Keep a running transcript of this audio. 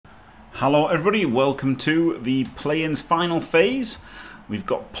Hello everybody, welcome to the play-ins final phase. We've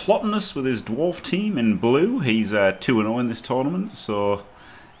got Plotinus with his dwarf team in blue. He's 2-0 in this tournament, so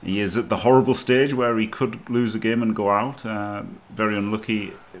he is at the horrible stage where he could lose a game and go out. Very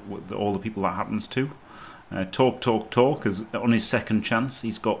unlucky with all the people that happens to. TalkTalkTalk is on his second chance.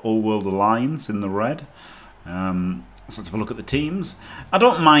 He's got Old World Alliance in the red. So let's have a look at the teams. I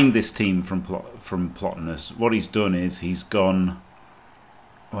don't mind this team from Plotinus. What he's done is he's gone...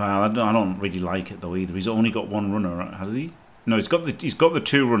 Well, I don't really like it though either. He's only got one runner, has he? No, he's got the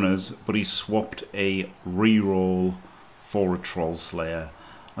two runners, but he's swapped a reroll for a Troll Slayer.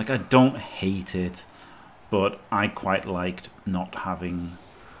 Like, I don't hate it, but I quite liked not having,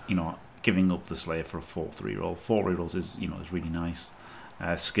 giving up the Slayer for a 4th reroll. 4 rerolls is, is really nice.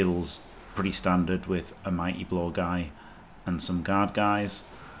 Skills pretty standard with a Mighty Blow guy and some guard guys.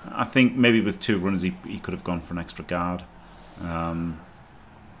 I think maybe with 2 runners he could have gone for an extra guard.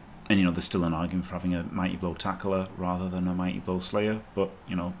 And, there's still an argument for having a Mighty Blow Tackler rather than a Mighty Blow Slayer. But,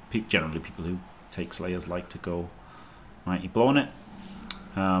 generally people who take Slayers like to go Mighty Blow in it.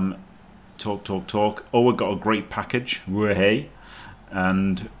 Talk. Oh, we've got a great package. Hey.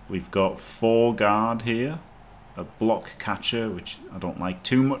 And we've got 4 guard here. A block catcher, which I don't like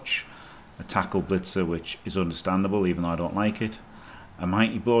too much. A tackle blitzer, which is understandable, even though I don't like it. A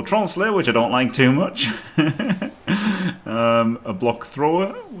Mighty Blow Troll Slayer, which I don't like too much. A block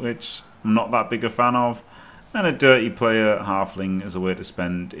thrower, which I'm not that big a fan of. And a dirty player halfling as a way to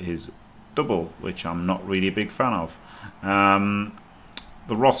spend his double, which I'm not really a big fan of.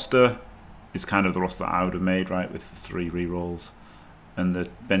 The roster is kind of the roster that I would have made, right, with the 3 rerolls and the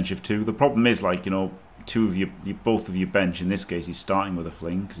bench of 2. The problem is, like, both of your bench, in this case, he's starting with a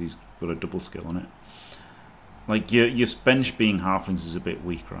fling because he's got a double skill on it. Like, your bench being halflings is a bit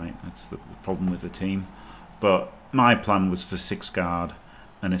weak, right? That's the problem with the team. But my plan was for 6 guard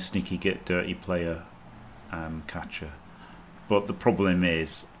and a sneaky get dirty player catcher. But the problem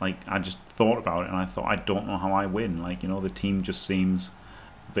is, like, I just thought about it and I thought, I don't know how I win. Like, the team just seems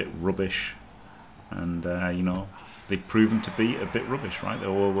a bit rubbish. And, they've proven to be a bit rubbish, right? They're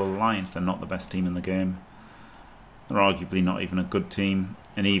Old World Alliance. They're not the best team in the game. They're arguably not even a good team.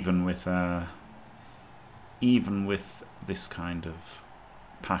 And even with this kind of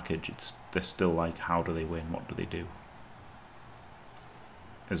package, they're still like, how do they win? What do they do?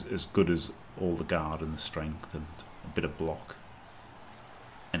 As good as all the guard and the strength and a bit of block.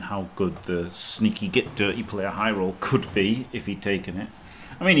 And how good the sneaky get dirty player high roll could be if he'd taken it.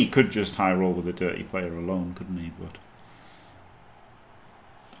 I mean, he could just high roll with a dirty player alone, couldn't he? But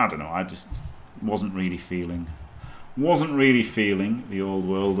I don't know. I just wasn't really feeling the Old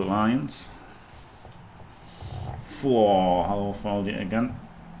World Alliance. Hello, followed it again.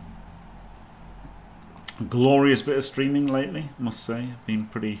 Glorious bit of streaming lately, I must say. Been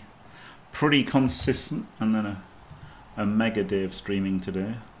pretty consistent, and then a mega day of streaming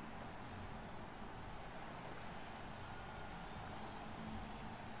today.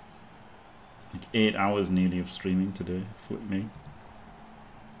 Like 8 hours nearly of streaming today. Flip me.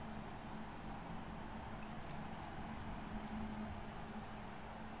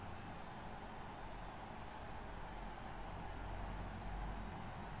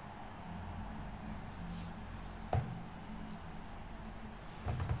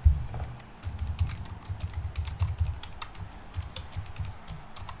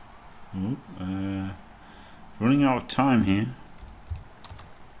 Running out of time here.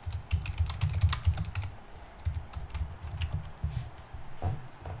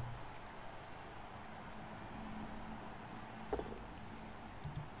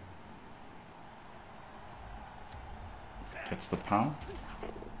 Gets the power.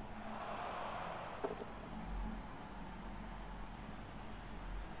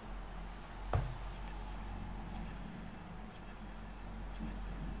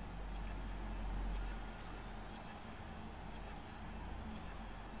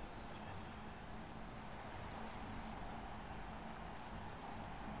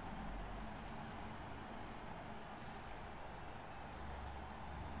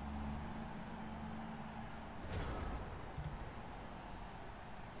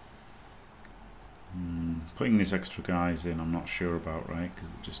 Putting these extra guys in, I'm not sure about, right?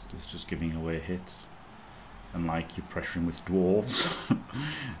 Because it's just giving away hits, and like you're pressuring with dwarves,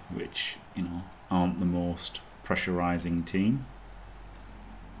 which aren't the most pressurizing team.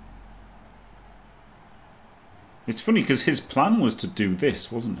 It's funny because his plan was to do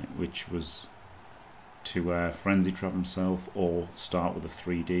this, wasn't it? Which was to frenzy trap himself or start with a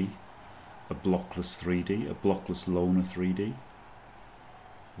 3D, a blockless 3D, a blockless loner 3D.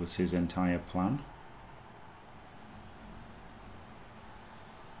 Was his entire plan.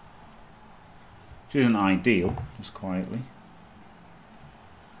 which isn't ideal, just quietly.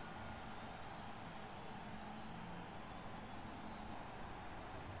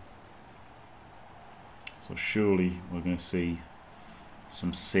 So surely we're going to see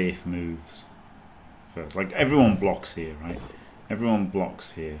some safe moves first. Like everyone blocks here, right? Everyone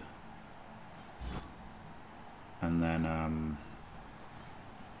blocks here. And then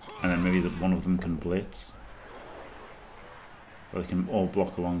maybe one of them can blitz. But they can all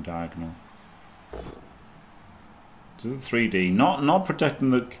block along diagonal. So the 3D, not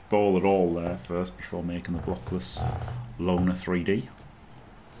protecting the ball at all there first before making the blockless loner 3D.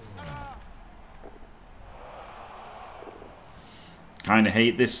 Kind of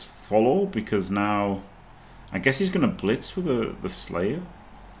hate this follow because now I guess he's going to blitz with the Slayer,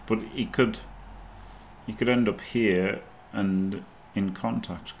 but he could end up here and in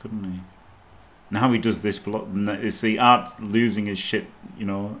contact, couldn't he? Now he does this block. See, Art losing his shit. You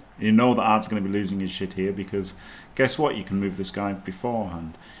know that Art's going to be losing his shit here because guess what? You can move this guy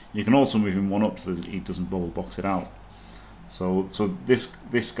beforehand. You can also move him one up so that he doesn't bubble box it out. So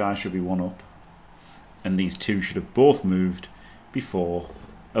this guy should be one up, and these two should have both moved before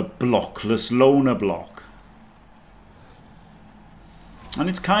a blockless loner block. And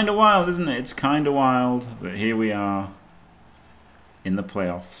it's kind of wild, isn't it? It's kind of wild that here we are in the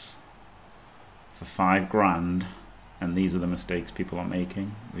playoffs for $5 grand, and these are the mistakes people are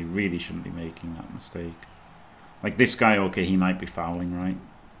making. They really shouldn't be making that mistake. Like this guy, okay, he might be fouling, right?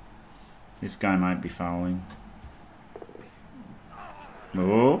 This guy might be fouling.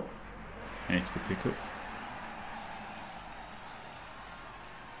 Oh, makes the pickup.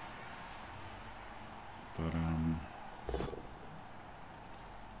 But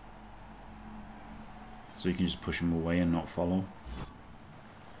so you can just push him away and not follow.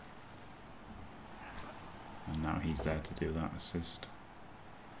 And now he's there to do that assist.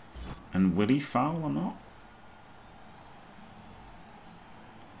 And will he foul or not?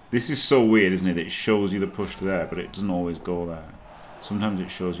 This is so weird, isn't it? It shows you the push there, but it doesn't always go there. Sometimes it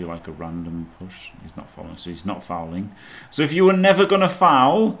shows you like a random push. He's not following, so he's not fouling. So if you were never going to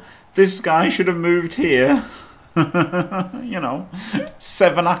foul, this guy should have moved here, you know,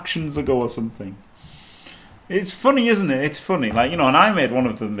 7 actions ago or something. It's funny, isn't it? It's funny. Like, you know, and I made one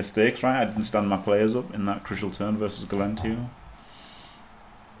of the mistakes, right? I didn't stand my players up in that crucial turn versus Galentio.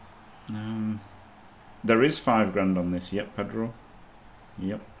 There is $5 grand on this. Yep, Pedro.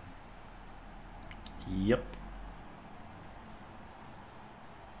 Yep. Yep.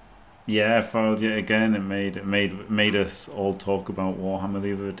 Yeah, I fouled yet again. It made us all talk about Warhammer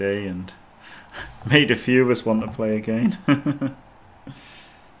the other day, and made a few of us want to play again.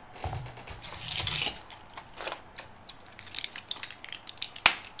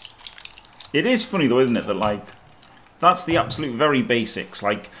 It is funny though, isn't it, that like that's the absolute very basics.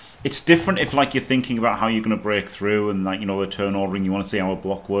 Like it's different if like you're thinking about how you're going to break through and like, you know, the turn ordering, you want to see how a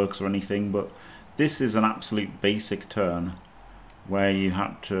block works or anything, but this is an absolute basic turn where you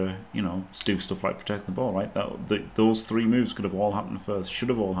had to, you know, do stuff like protect the ball, right? Those 3 moves could have all happened first, should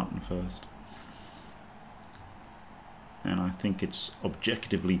have all happened first. And I think it's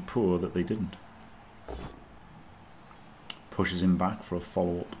objectively poor that they didn't. Pushes him back for a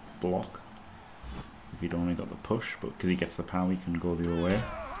follow-up block. If he'd only got the push, but because he gets the power, he can go the other way.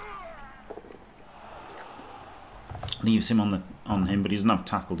 Leaves him on him, but he doesn't have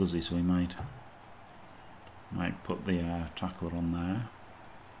tackle, does he? So he might put the tackler on there.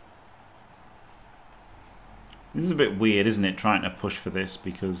 This is a bit weird, isn't it? Trying to push for this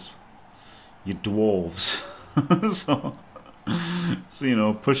because you're dwarves, so you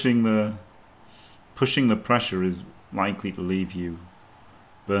know, pushing the pressure is likely to leave you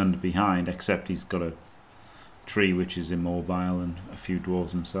burned behind, except he's got a tree which is immobile and a few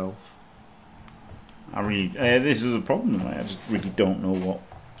dwarves himself. This is a problem, right? I just really don't know what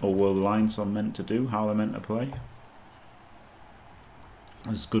all world lines are meant to do, how they're meant to play.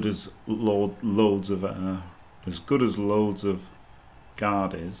 As good as loads of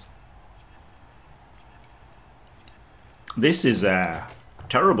guard is. This is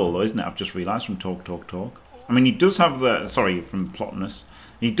terrible though, isn't it? I've just realised from TalkTalkTalk. I mean, he does have the... Sorry, from Plotinus.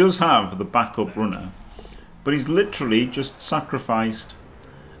 He does have the backup runner, but he's literally just sacrificed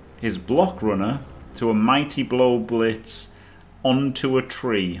his block runner to a mighty blow blitz onto a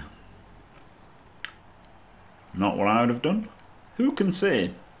tree. Not what I would have done. Who can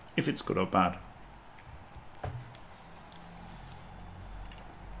say if it's good or bad?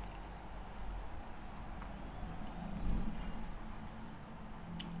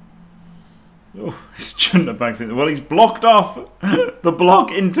 Oh, he's shouldn't have backed it. Well, he's blocked off the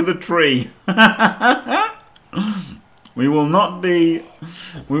block into the tree. We will not be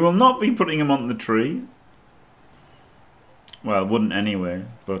putting him on the tree. Well, wouldn't anyway,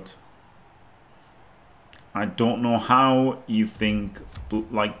 but I don't know how you think,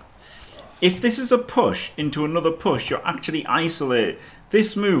 like, if this is a push into another push, you're actually isolated.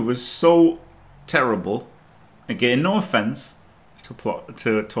 This move was so terrible. Again, no offense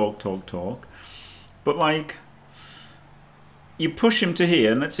to talk, but like, you push him to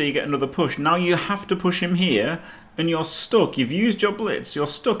here, and let's say you get another push. Now you have to push him here, and you're stuck. You've used your blitz, you're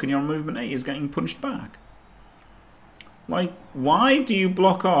stuck, and your movement 8 is getting punched back. Like, why do you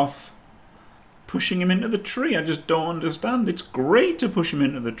block off pushing him into the tree? I just don't understand. It's great to push him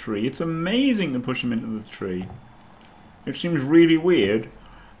into the tree. It's amazing to push him into the tree. It seems really weird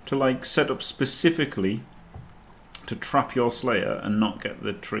to like set up specifically to trap your Slayer and not get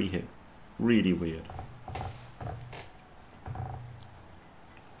the tree hit. Really weird.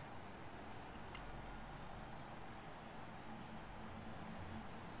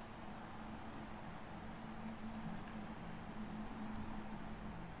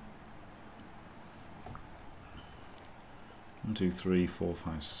 One, two, three, four,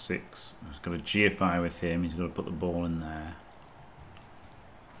 five, six. He's got a GFI with him. He's got to put the ball in there.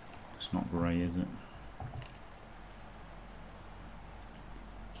 It's not great, is it?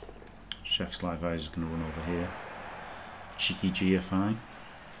 Chef's Life Eye is just going to run over here. Cheeky GFI.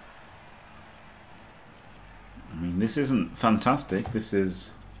 I mean, this isn't fantastic. This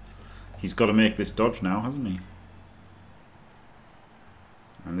is... He's got to make this dodge now, hasn't he?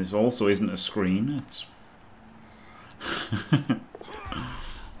 And this also isn't a screen. It's...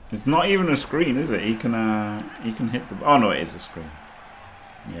 It's not even a screen, is it? He can hit the... Oh, no, it is a screen.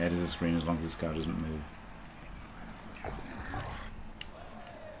 Yeah, it is a screen as long as this guy doesn't move.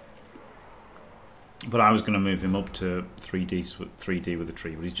 But I was going to move him up to 3D with the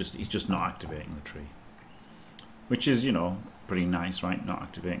tree, but he's just not activating the tree. Which is, you know, pretty nice, right? Not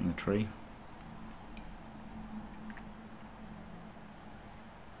activating the tree.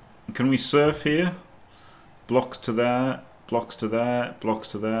 Can we surf here? Blocks to there, blocks to there, blocks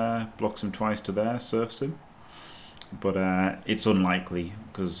to there, blocks him twice to there, surfs him. But it's unlikely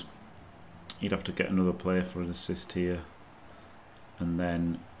because you'd have to get another player for an assist here. And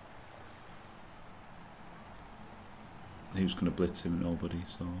then who's going to blitz him? Nobody.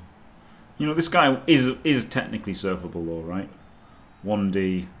 So, you know, this guy is technically surfable though, right?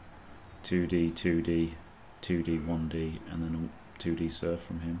 1D, 2D, 2D, 2D, 1D, and then a 2D surf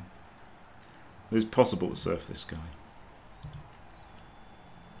from him. It's possible to surf this guy.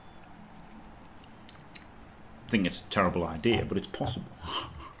 I think it's a terrible idea, but it's possible.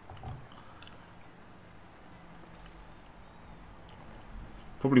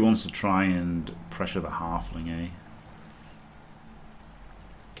 Probably wants to try and pressure the halfling, eh?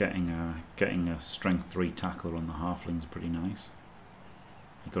 Getting a strength 3 tackler on the halfling is pretty nice.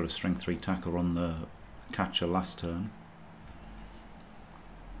 He got a strength 3 tackler on the catcher last turn.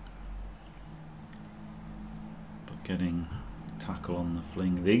 Getting tackle on the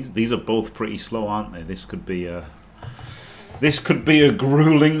fling. These are both pretty slow, aren't they? This could be a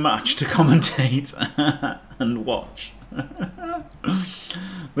grueling match to commentate and watch.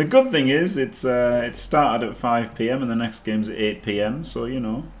 The good thing is it started at 5 PM and the next game's at 8 PM, so you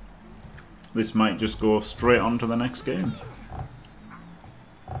know this might just go straight on to the next game.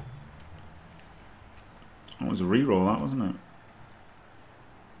 That was a reroll, that wasn't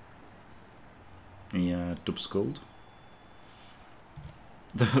it? He dub skulled.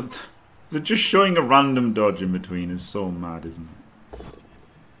 They're just showing a random dodge in between is so mad, isn't it?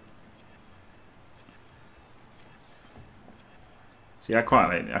 See, I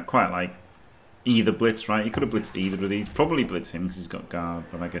quite like either blitz, right? He could have blitzed either of these. Probably blitz him because he's got guard,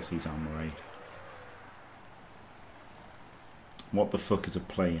 but I guess he's armor 8. What the fuck is a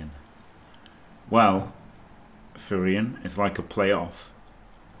play-in? Well, Furion, it's like a play-off,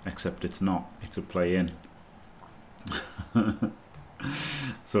 except it's not. It's a play-in.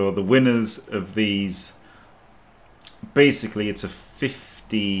 So the winners of these, basically it's a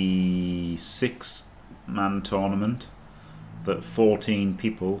 56-man tournament that 14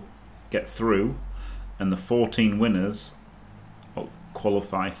 people get through, and the 14 winners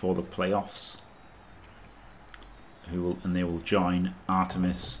qualify for the playoffs. And they will join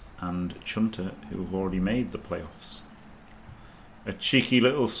Artemis and Chunter, who have already made the playoffs. A cheeky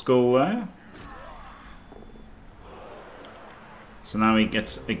little skull there. So now he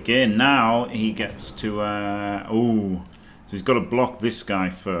gets, again, now he gets to, so he's got to block this guy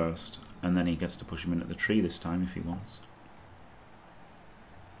first, and then he gets to push him into the tree this time if he wants.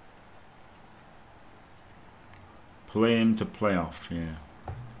 Play him to play off, yeah.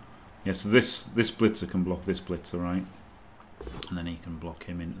 Yeah, so this blitzer can block this blitzer, right? And then he can block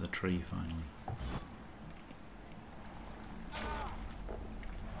him into the tree finally.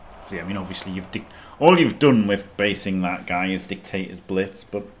 So yeah, I mean obviously all you've done with basing that guy is dictate his blitz,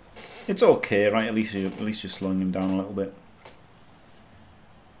 but it's okay, right? At least you're slowing him down a little bit.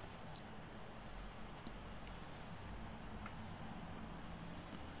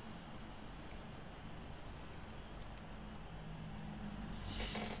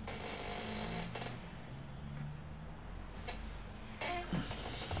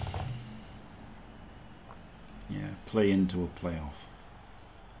 Yeah, play into a playoff.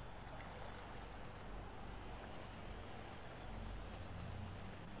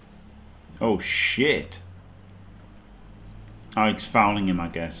 Oh shit! Oh, he's fouling him, I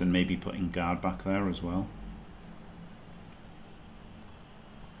guess, and maybe putting guard back there as well.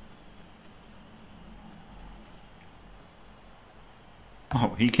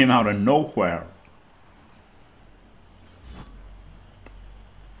 Oh, he came out of nowhere.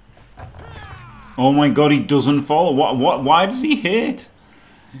 Oh my god, he doesn't follow. What? Why does he hit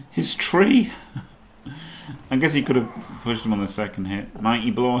his tree? I guess he could have pushed him on the second hit.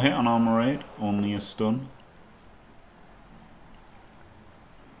 Mighty blow hit on armor 8. Only a stun.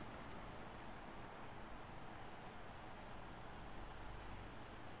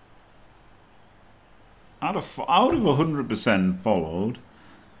 I'd have 100% followed,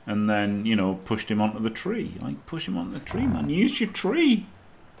 and then, you know, pushed him onto the tree. Like, push him onto the tree, man. Use your tree.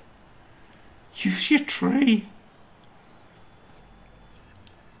 Use your tree.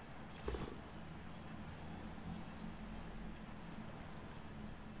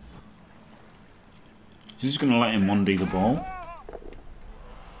 He's just going to let him 1D the ball.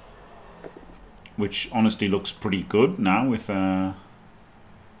 Which honestly looks pretty good now with...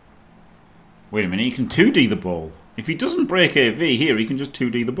 Wait a minute, he can 2D the ball. If he doesn't break AV here, he can just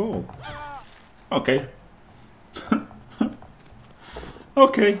 2D the ball. Okay.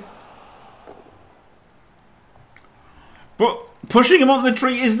 Okay. But pushing him on the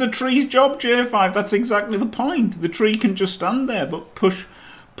tree is the tree's job, J5. That's exactly the point. The tree can just stand there, but push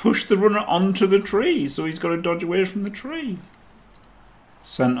the runner onto the tree, so he's got to dodge away from the tree.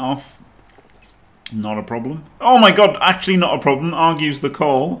 Sent off. Not a problem. Oh my god, actually not a problem. Argues the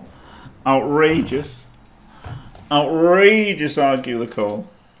call. Outrageous. Outrageous argue the call.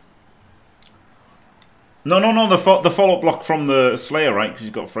 No, the follow-up block from the Slayer, right? Because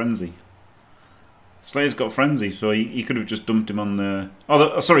he's got Frenzy. Slayer's got Frenzy, so he could have just dumped him on the...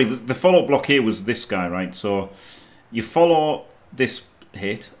 Oh, sorry, the follow-up block here was this guy, right? So you follow this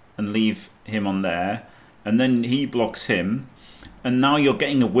hit and leave him on there, and then he blocks him, and now you're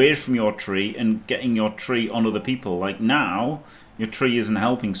getting away from your tree and getting your tree on other people. Like now, your tree isn't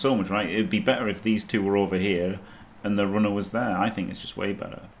helping so much, right? It'd be better if these two were over here and the runner was there. I think it's just way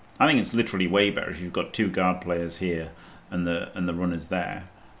better. I think it's literally way better if you've got two guard players here and the runner's there,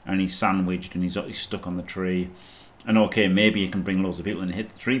 and he's sandwiched and he's stuck on the tree. And okay, maybe you can bring loads of people and hit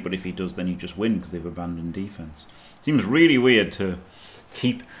the tree, but if he does, then you just win because they've abandoned defense. Seems really weird to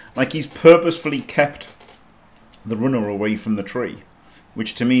keep... Like, he's purposefully kept the runner away from the tree,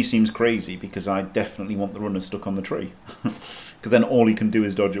 which to me seems crazy because I definitely want the runner stuck on the tree. Because then all he can do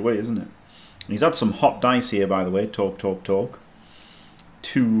is dodge away, isn't it? And he's had some hot dice here, by the way. Talk.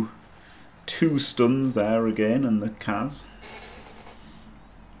 Two stuns there again, and the Kaz.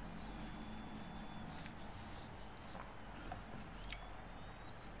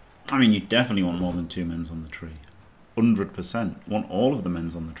 I mean, you definitely want more than 2 men's on the tree. 100%. Want all of the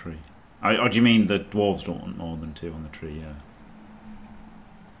men's on the tree. Or do you mean the dwarves don't want more than 2 on the tree? Yeah.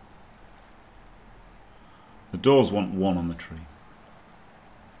 The dwarves want 1 on the tree.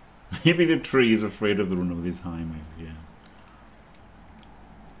 Maybe the tree is afraid of the runner with his high move, yeah.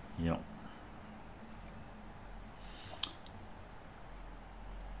 Yep.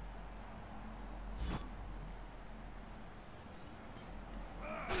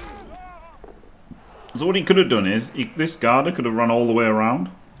 So what he could have done is, this guarder could have run all the way around.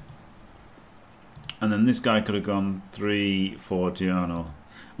 And then this guy could have gone 3, 4, 2, I don't know. I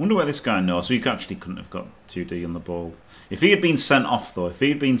wonder where this guy knows. So he actually couldn't have got 2D on the ball. If he had been sent off, though,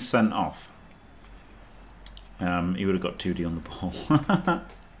 he would have got 2D on the ball.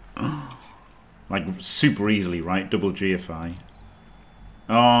 Like, super easily, right? Double GFI.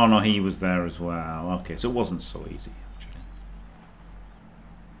 Oh, no, he was there as well. Okay, so it wasn't so easy, actually.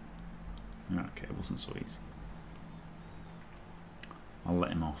 Okay, it wasn't so easy. I'll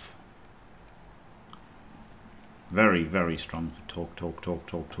let him off. Very, very strong for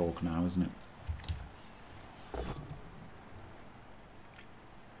talk now, isn't it?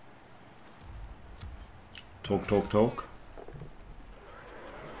 Talk.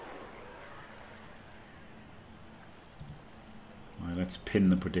 let's pin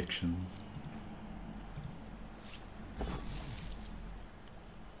the predictions.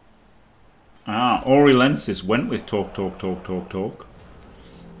 Orilensis went with Talk.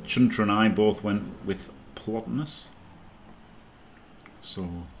 Chuntra and I both went with Plotinus. So,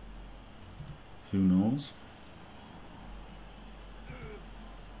 who knows?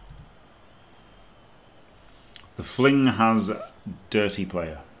 The Fling has Dirty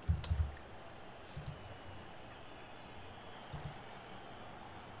Player.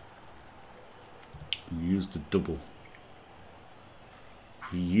 He used a double.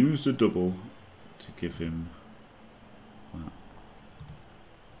 He used a double to give him that.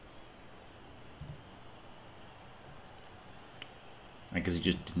 I guess he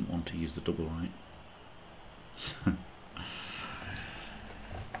just didn't want to use the double, right?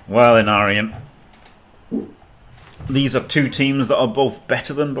 Well, in Arian, these are two teams that are both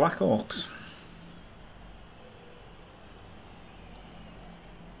better than Blackhawks.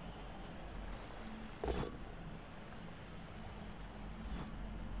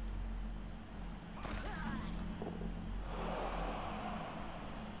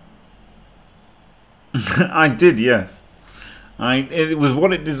 I did, yes. It was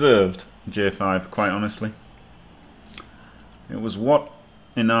what it deserved, J5, quite honestly. It was what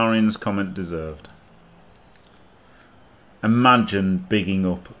Inarian's comment deserved. Imagine bigging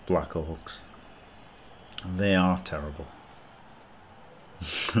up Blackhawks. They are terrible.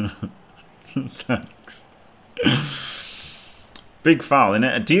 Thanks. Big foul,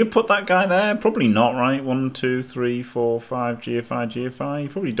 innit? Do you put that guy there? Probably not, right? 1, 2, 3, 4, 5, GFI. You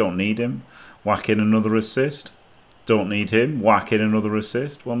probably don't need him. Whack in another assist. Don't need him. Whack in another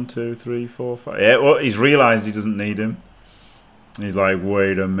assist. 1, 2, 3, 4, 5. Yeah, well, he's realised he doesn't need him. He's like,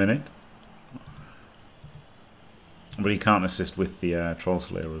 wait a minute. But he can't assist with the Troll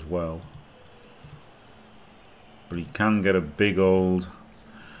Slayer as well. But he can get a big old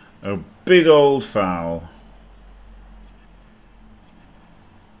foul.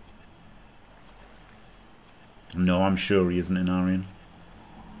 No, I'm sure he isn't in Arian.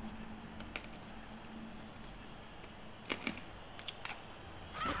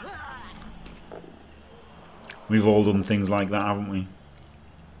 We've all done things like that, haven't we?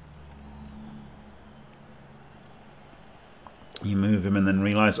 You move him and then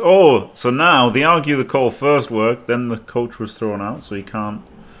realise, oh, so now they argue the call first worked, then the coach was thrown out, so he can't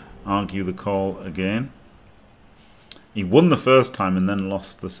argue the call again. He won the first time and then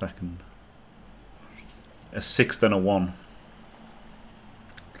lost the second. A 6 then a 1.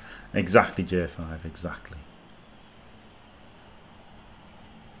 Exactly, J5, exactly.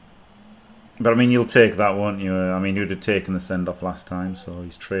 But I mean, you'll take that, won't you? I mean, you'd have taken the send-off last time, so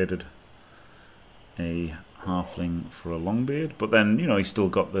he's traded a halfling for a longbeard. But then, you know, he's still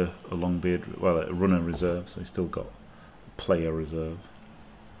got a longbeard, well, a runner reserve, so he's still got a player reserve.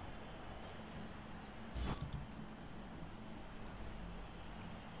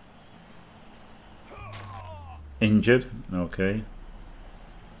 Injured, okay.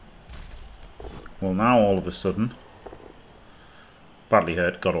 Well, now all of a sudden, badly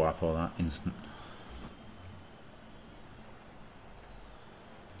hurt, got to apple that, instant.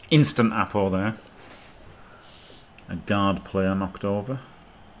 Instant apple there. A guard player knocked over.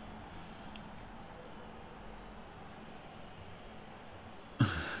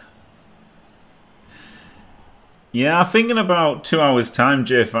 Yeah, I think in about 2 hours' time,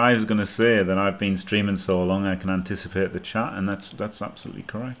 J5 is going to say that I've been streaming so long I can anticipate the chat, and that's absolutely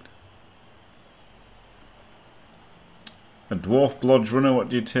correct. A Dwarf Blodge Runner, what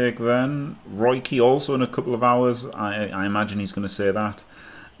do you take then? Roiki also in a couple of hours, I imagine he's going to say that.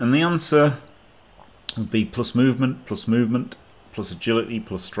 And the answer would be plus movement, plus agility,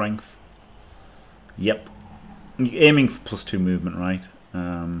 plus strength. Yep. You're aiming for +2 movement, right?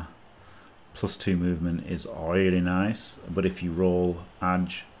 +2 movement is really nice, but if you roll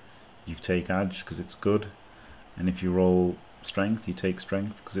edge, you take edge because it's good, and if you roll strength, you take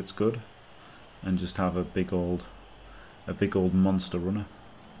strength because it's good, and just have a big old monster runner.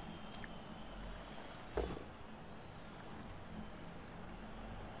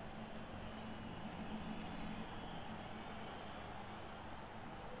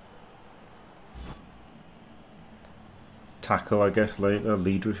 Tackle, I guess, later.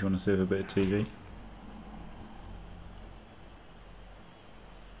 Leader, if you want to save a bit of TV.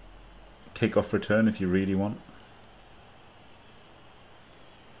 Kick off return if you really want.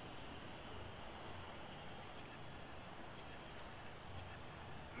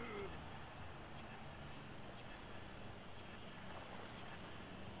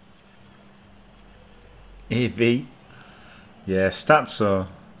 AV. Yeah, stats are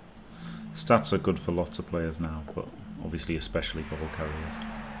good for lots of players now, but obviously especially ball carriers.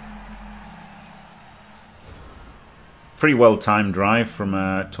 Pretty well timed drive from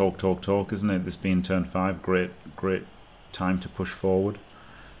TalkTalkTalk, isn't it? This being turn 5, great time to push forward.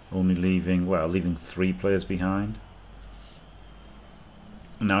 Only leaving 3 players behind.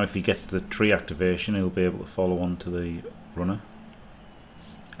 Now if he gets the tree activation, he'll be able to follow on to the runner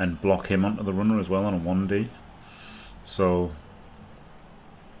and block him onto the runner as well on a 1D. So,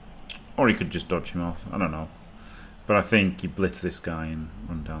 or he could just dodge him off, I don't know. But I think you blitz this guy and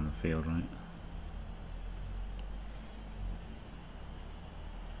run down the field, right?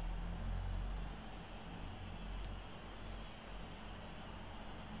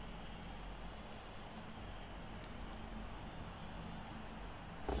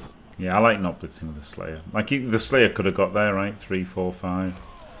 Yeah, I like not blitzing with the Slayer. Like the Slayer could have got there, right? 3, 4, 5.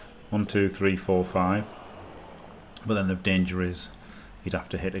 1, 2, 3, 4, 5. But then the danger is he'd have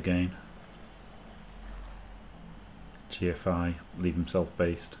to hit again. GFI, leave himself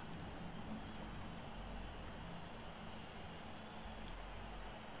based.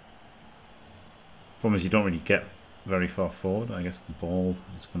 Problem is you don't really get very far forward. I guess the ball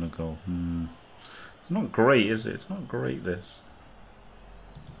is going to go. It's not great, is it? It's not great, this.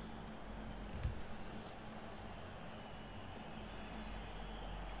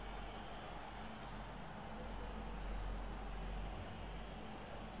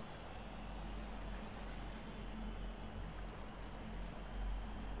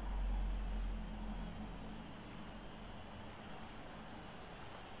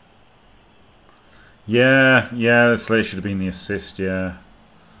 Yeah, the Slayer should have been the assist, yeah.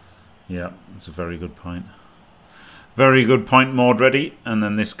 Yeah, it's a very good point. Very good point, Mordready. And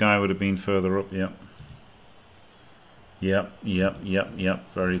then this guy would have been further up, yep. Yep,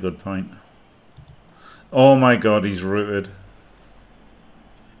 very good point. Oh my god, he's rooted.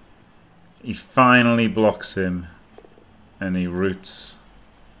 He finally blocks him. And he roots.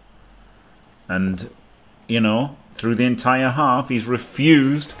 And, you know, through the entire half, he's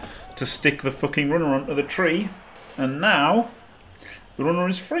refused to stick the fucking runner onto the tree, and now the runner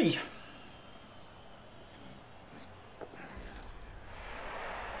is free.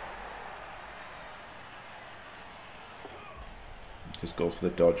 Just go for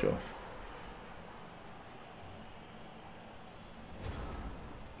the dodge off.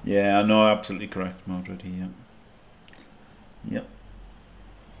 Yeah, no, absolutely correct, Mordred. Yep.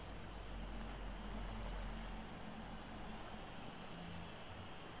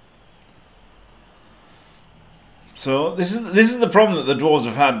 So this is the problem that the Dwarves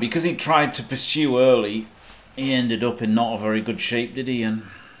have had, because he tried to pursue early. He ended up in not a very good shape, did he? And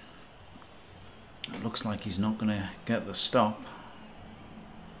it looks like he's not going to get the stop.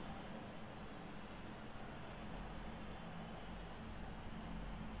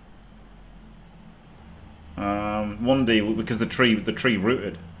 One D, because the tree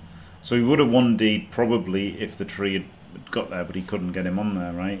rooted, so he would have 1D'd probably if the tree had got there, but he couldn't get him on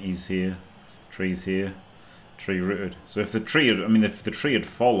there, right? He's here, tree's here. Tree rooted. So if the tree had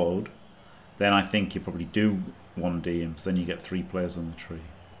followed, then I think you probably do 1D him, so then you get 3 players on the tree.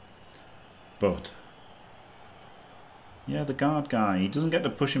 But yeah, the guard guy, he doesn't get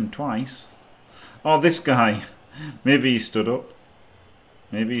to push him twice. Oh, this guy. Maybe he stood up.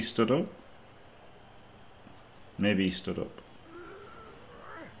 Maybe he stood up. Maybe he stood up.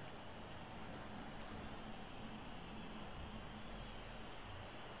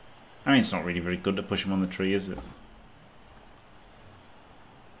 I mean, it's not really very good to push him on the tree, is it?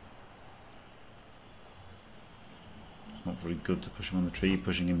 It's not very good to push him on the tree,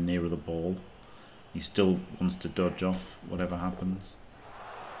 pushing him nearer the ball. He still wants to dodge off whatever happens.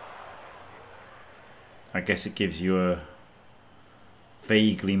 I guess it gives you a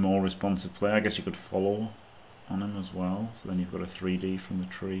vaguely more responsive player. I guess you could follow on him as well. So then you've got a 3D from the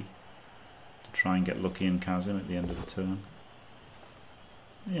tree to try and get lucky and Kaz him at the end of the turn.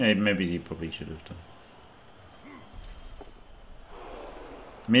 Yeah, maybe he probably should have done.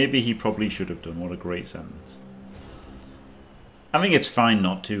 Maybe he probably should have done. What a great sentence. I think it's fine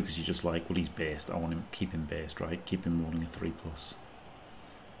not to, because you're just like, well, he's based. I want him, keep him based, right? Keep him rolling a 3+.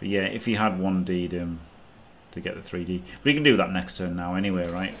 But yeah, if he had 1D'd him to get the 3D. But he can do that next turn now anyway,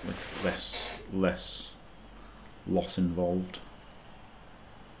 right? With less loss involved.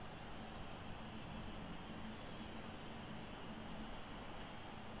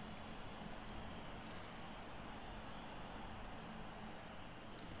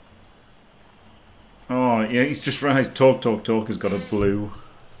 Oh, yeah, he's just realised TalkTalkTalk has got a blue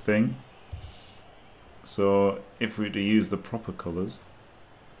thing. So, if we were to use the proper colours...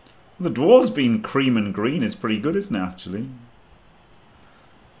 The Dwarves being cream and green is pretty good, isn't it, actually?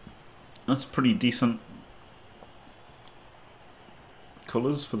 That's pretty decent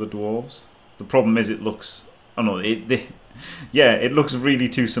colours for the dwarves. The problem is it looks... Oh no, yeah, it looks really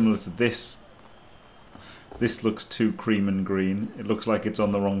too similar to this. This looks too cream and green. It looks like it's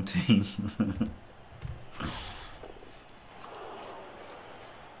on the wrong team.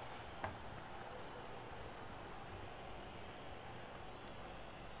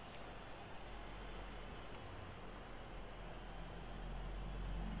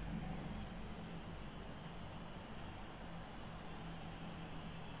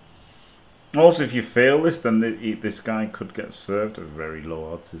 Also, if you fail this, then this guy could get served at very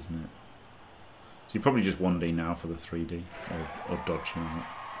low odds, isn't it? So you probably just 1D now for the 3D, or dodge him out.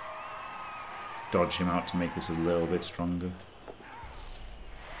 Dodge him out to make this a little bit stronger.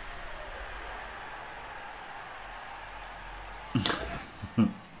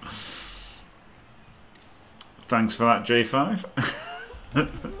 Thanks for that, J5.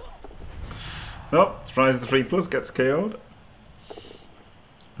 Oh, tries the 3+, gets KO'd.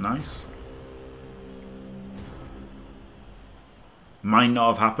 Nice. Might not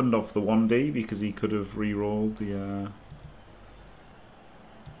have happened off the 1D because he could have re-rolled the...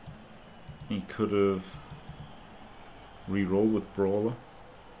 he could have re-rolled with Brawler.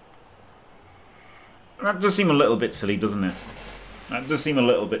 That does seem a little bit silly, doesn't it? That does seem a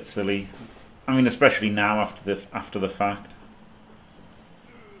little bit silly. I mean, especially now after the fact.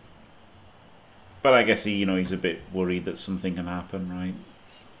 But I guess he's a bit worried that something can happen, right?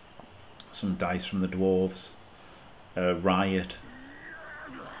 Some dice from the dwarves, riot.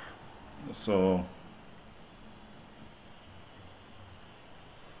 So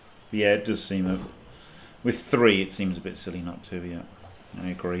yeah, it does seem with 3 it seems a bit silly not to. Yeah, I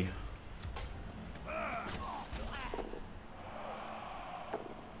agree.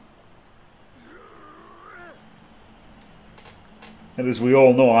 And as we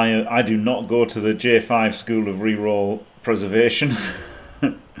all know, I do not go to the J5 school of reroll preservation.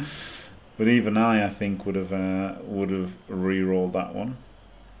 But even I think would have re-rolled that one.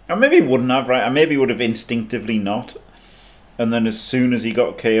 And maybe wouldn't have, right? I maybe would have instinctively not. And then as soon as he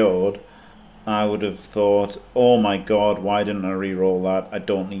got KO'd, I would have thought, oh my god, why didn't I re-roll that? I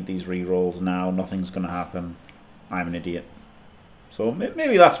don't need these re-rolls now. Nothing's going to happen. I'm an idiot. So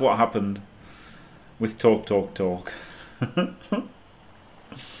maybe that's what happened with TalkTalkTalk.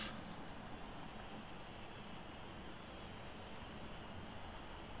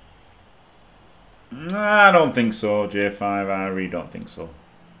 I don't think so, J5. I really don't think so.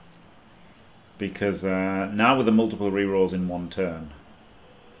 Because now with the multiple rerolls in one turn,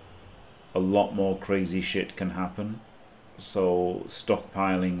 a lot more crazy shit can happen. So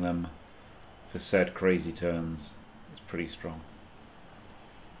stockpiling them for said crazy turns is pretty strong.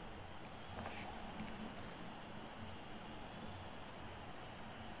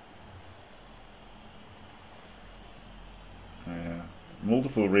 Yeah,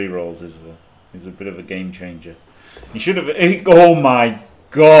 multiple rerolls is a bit of a game changer. He should have. Oh my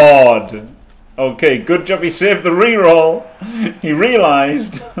god! Okay, good job. He saved the reroll. He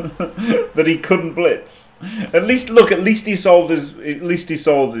realised that he couldn't blitz. At least he solved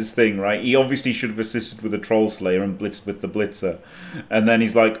his thing, right? He obviously should have assisted with the Troll Slayer and blitzed with the Blitzer, and then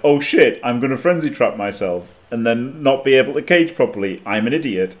he's like, "Oh shit, I'm going to frenzy trap myself and then not be able to cage properly. I'm an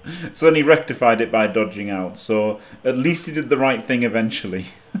idiot." So then he rectified it by dodging out. So at least he did the right thing eventually.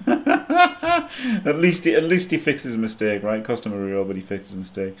 At least he fixed his mistake, right? Cost him a reroll, but he fixed his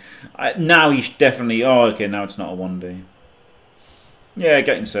mistake. Now he definitely. Oh, okay. Now it's not a 1D. Yeah,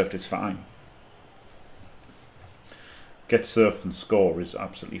 getting surfed is fine. Get surfed and score is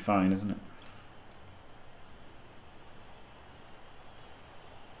absolutely fine, isn't it?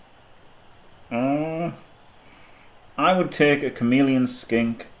 I would take a Chameleon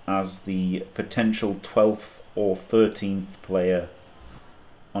Skink as the potential 12th or 13th player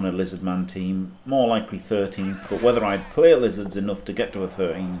on a Lizardman team. More likely 13th, but whether I'd play Lizards enough to get to a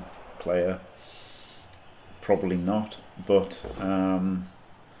 13th player, probably not. But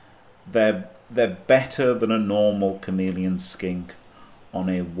they're better than a normal Chameleon Skink on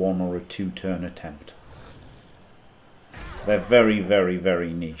a 1 or a 2 turn attempt. They're very, very,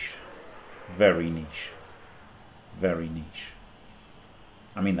 very niche. Very niche. Very niche.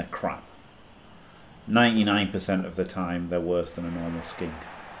 I mean, they're crap. 99% of the time, they're worse than a normal skink.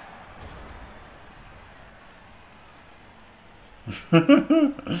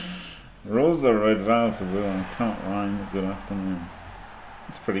 Rosa Red Valsa Blue, I can't rhyme. Good afternoon.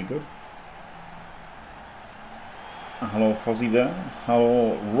 It's pretty good. Hello, Fozzie there.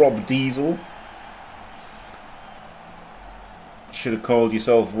 Hello, Rob Diesel. Should have called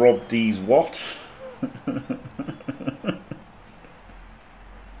yourself Rob D's what?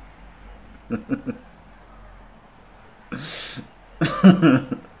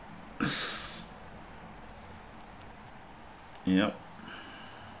 Yep.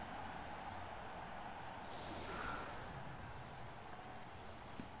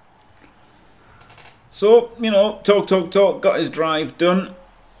 So, you know, talk, got his drive done.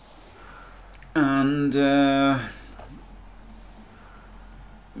 And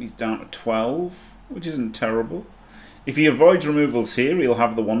he's down to 12, which isn't terrible. If he avoids removals here, he'll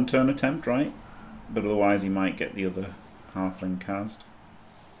have the 1 turn attempt, right? But otherwise he might get the other halfling cast.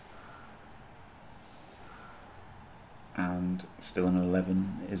 And still in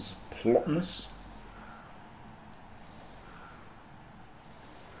 11 is Plotinus.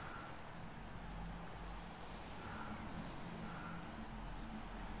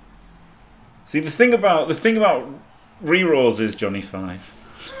 See, the thing about rerolls is, Johnny 5.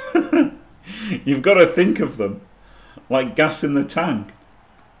 You've got to think of them like gas in the tank.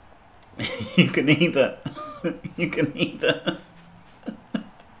 You can either you can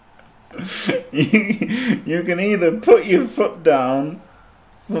either put your foot down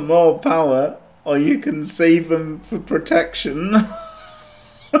for more power, or you can save them for protection.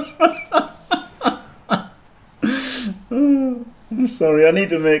 I'm sorry, I need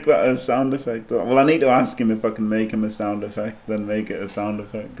to make that a sound effect. Well, I need to ask him if I can make him a sound effect, then make it a sound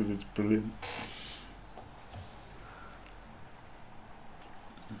effect, because it's brilliant.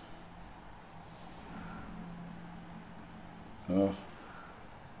 Oh.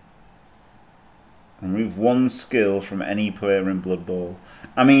 Remove 1 skill from any player in Blood Bowl.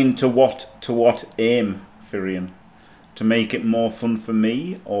 I mean, to what aim, Firion? To make it more fun for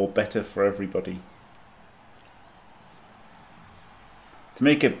me, or better for everybody? To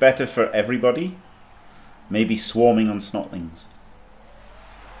make it better for everybody, maybe swarming on snotlings.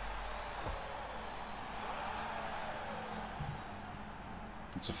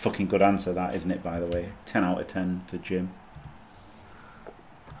 It's a fucking good answer, that, isn't it, by the way? 10 out of 10 to Jim.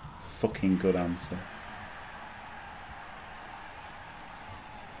 Fucking good answer.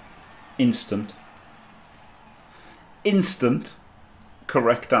 Instant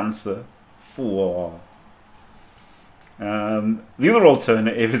correct answer. For the other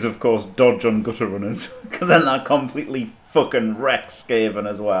alternative is, of course, dodge on gutter runners, because then that completely fucking wrecks Skaven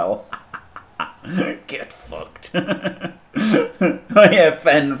as well. Get fucked. Oh yeah,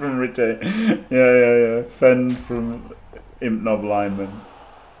 fend from retain. Yeah. Fend from Imp Nob lineman.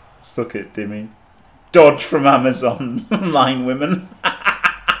 Suck it, Dimmy. Dodge from Amazon line women.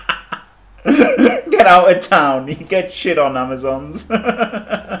 Get out of town. You get shit on Amazons.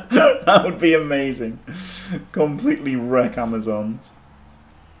 That would be amazing. Completely wreck Amazons.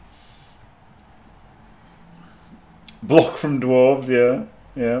 Block from dwarves,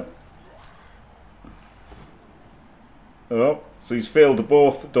 yeah. Oh, so he's failed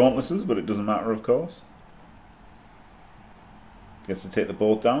both Dauntlesses, but it doesn't matter, of course. Gets to take the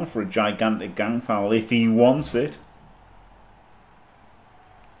both down for a gigantic gang foul if he wants it.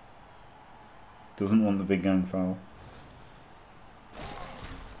 Doesn't want the big gang foul.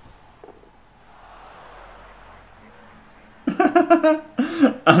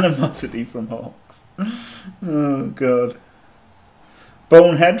 Animosity from Hawks. Oh god.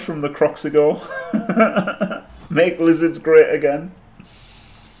 Bonehead from the Croxigo. Make lizards great again.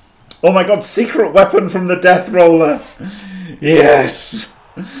 Oh my god, secret weapon from the Death Roller. Yes.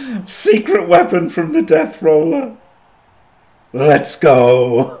 Secret weapon from the Death Roller. Let's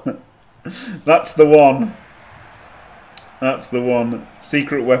go. That's the one. That's the one.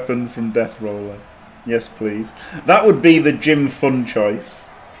 Secret weapon from Death Roller. Yes, please. That would be the Jim Fun choice.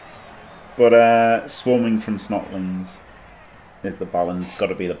 But swarming from Snotlings is the balance. Got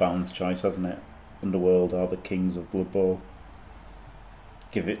to be the balance choice, hasn't it? Underworld are the kings of Blood Bowl.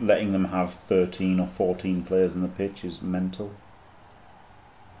 Letting them have 13 or 14 players in the pitch is mental.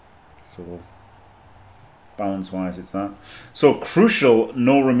 So balance-wise, it's that. So crucial,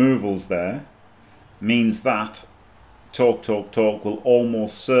 no removals there means that Talk will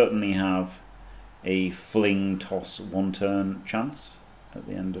almost certainly have a fling toss 1 turn chance at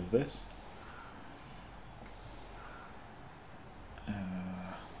the end of this.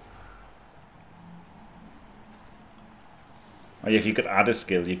 If you could add a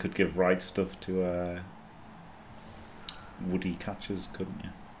skill, you could give right stuff to woody catchers, couldn't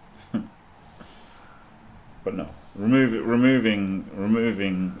you? But no, removing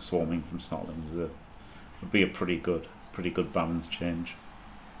swarming from Snotlings would be a pretty good balance change.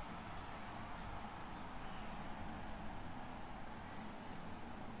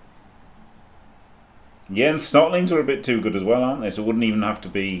 Yeah, and Snotlings are a bit too good as well, aren't they? So it wouldn't even have to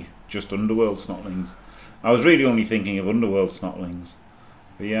be just Underworld Snotlings. I was really only thinking of Underworld Snotlings.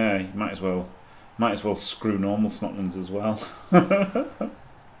 But yeah, you might as well Might as well screw normal snotlings as well.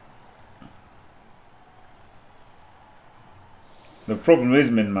 The problem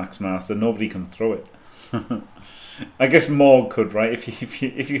is min-max master, nobody can throw it. I guess Morg could, right?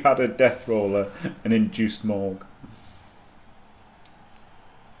 If you had a death roller, an induced Morg.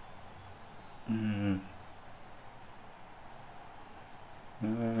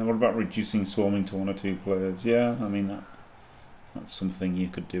 What about reducing swarming to 1 or 2 players? Yeah, I mean that's something you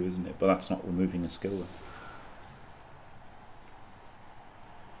could do, isn't it? But that's not removing a skill.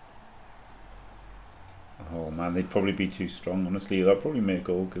 Oh man, they'd probably be too strong, honestly. That'd probably make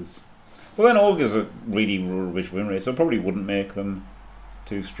Ogres... Well, then Ogres are really rubbish win rate, so it probably wouldn't make them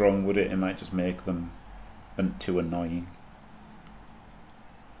too strong, would it? It might just make them too annoying.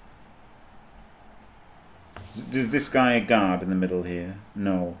 Is this guy a guard in the middle here?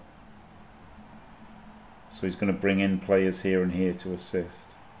 No. So he's going to bring in players here and here to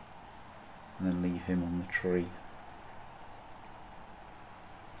assist. And then leave him on the tree.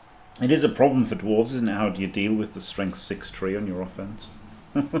 It is a problem for dwarves, isn't it? How do you deal with the strength 6 tree on your offense?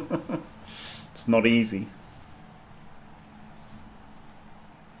 It's not easy.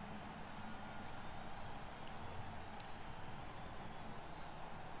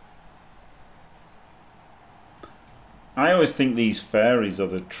 I always think these fairies are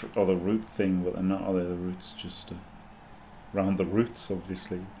the root thing, but they're not. Are they? The roots just around the roots,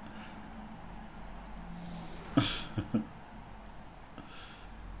 obviously. But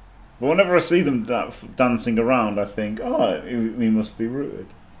whenever I see them dancing around, I think, oh, we must be rooted.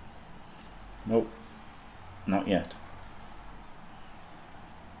 Nope, not yet.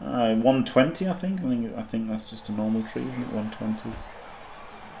 120, I think. I think that's just a normal tree, isn't it? 120.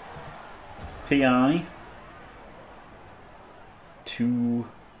 PI. 2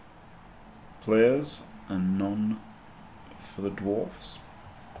 players and none for the dwarfs.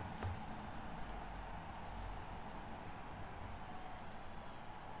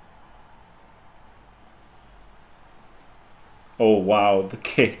 Oh wow, the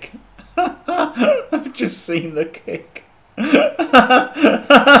kick. I've just seen the kick.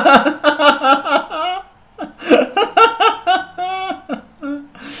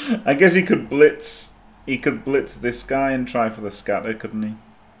 I guess he could blitz. He could blitz this guy and try for the scatter, couldn't he?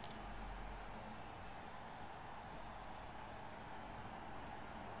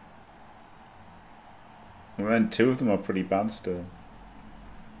 Well, then 2 of them are pretty bad still.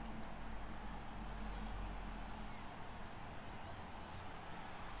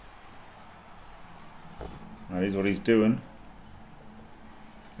 That is what he's doing.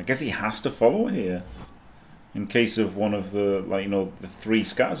 I guess he has to follow here. In case of one of the, like, you know, the 3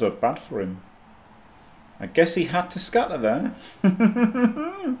 scatters are bad for him. I guess he had to scatter there.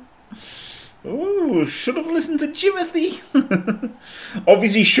 Oh, should have listened to Jimothy.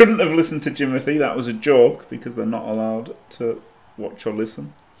 Obviously shouldn't have listened to Jimothy. That was a joke, because they're not allowed to watch or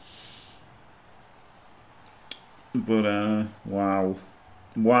listen. But, wow.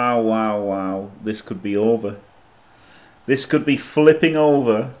 Wow. This could be over. This could be flipping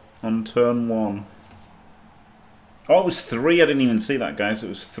over on turn 1. Oh, it was 3. I didn't even see that, guys. It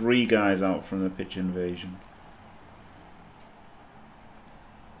was 3 guys out from the pitch invasion.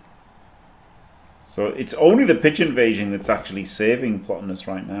 So it's only the pitch invasion that's actually saving Plotinus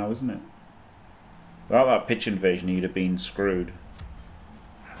right now, isn't it? Without that pitch invasion, he'd have been screwed.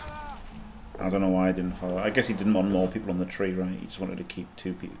 I don't know why I didn't follow. I guess he didn't want more people on the tree, right? He just wanted to keep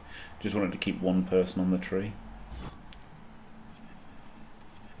 2 people. Just wanted to keep 1 person on the tree.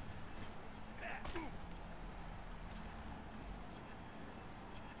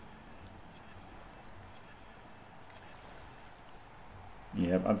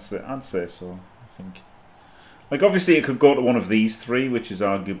 Yeah, I'd say so. I think, like, obviously it could go to one of these 3, which is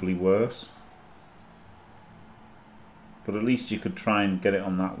arguably worse. But at least you could try and get it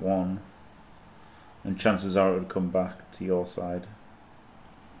on that one, and chances are it would come back to your side.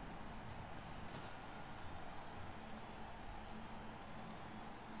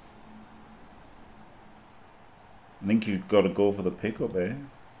 I think you've got to go for the pickup there.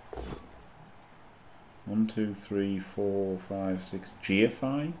 1, 2, 3, 4, 5, 6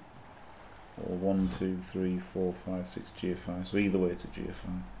 GFI, or 1, 2, 3, 4, 5, 6 GFI. So either way, it's a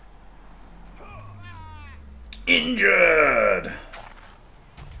GFI. Injured.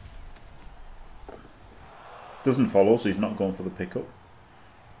 Doesn't follow, so he's not going for the pickup.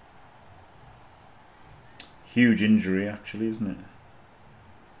 Huge injury, actually, isn't it?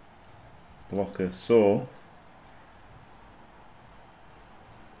 Blocker. So,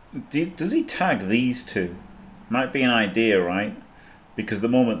 does he tag these 2? Might be an idea, right? Because the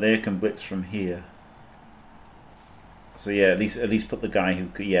moment they can blitz from here. So yeah, at least put the guy who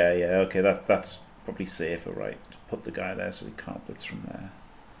could. Yeah. Okay, Probably safer, right? To put the guy there so he can't blitz from there.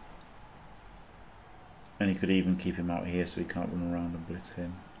 And he could even keep him out here so he can't run around and blitz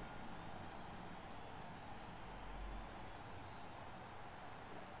him.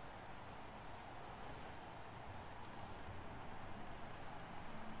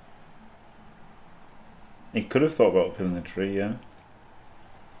 He could have thought about upilling the tree, yeah.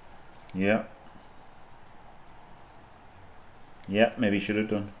 Yeah. Yeah, maybe he should have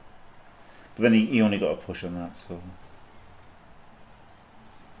done. But then he only got a push on that, so...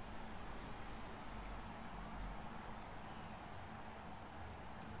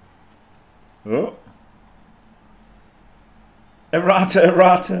 Oh! Errata,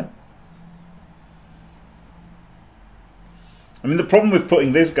 errata! I mean, the problem with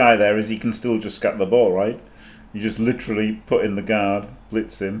putting this guy there is he can still just scatter the ball, right? You just literally put in the guard,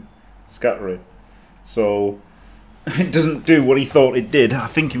 blitz him, scatter it. So, it doesn't do what he thought it did. I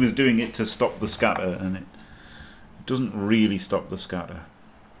think he was doing it to stop the scatter, and it doesn't really stop the scatter.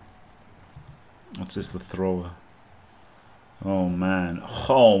 What's this, the thrower? Oh man,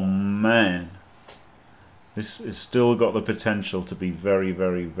 oh man. This has still got the potential to be very,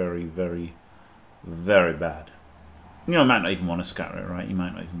 very, very, very, very bad. You know, he might not even want to scatter it, right? He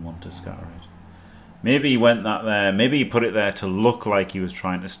might not even want to scatter it. Maybe he went that there, maybe he put it there to look like he was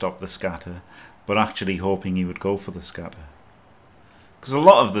trying to stop the scatter, but actually hoping he would go for the scatter. Because a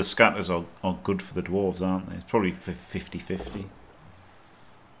lot of the scatters are good for the dwarves, aren't they? It's probably 50-50.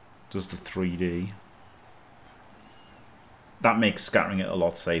 Does the 3D. That makes scattering it a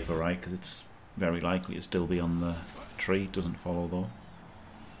lot safer, right? Because it's very likely to still be on the tree. It doesn't follow though.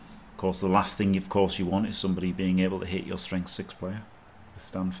 Of course, the last thing you want is somebody being able to hit your strength 6 player with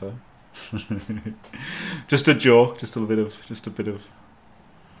stand firm. Just a joke, just a bit of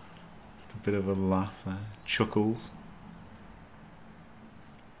a laugh there. Chuckles.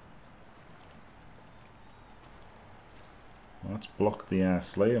 Well, let's block the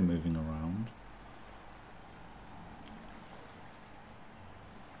Slayer moving around.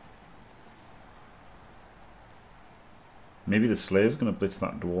 Maybe the Slayer's going to blitz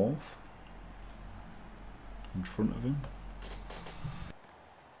that dwarf in front of him.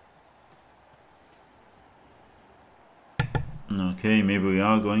 Okay, maybe we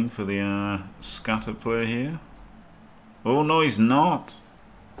are going for the scatter play here. Oh no, he's not.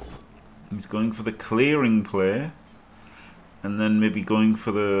 He's going for the clearing play. And then maybe going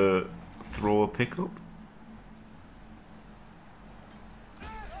for the thrower pickup.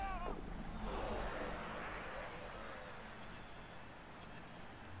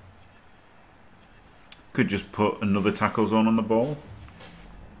 Could just put another tackle zone on the ball.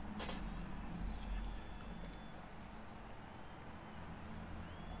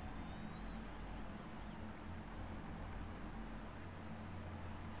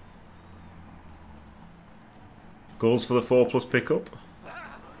 Goes for the 4+ pickup.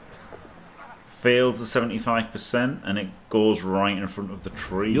 Fails the 75%, and it goes right in front of the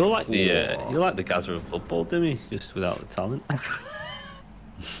tree. You're like the Gaza of Blood Bowl, Dimmy, just without the talent.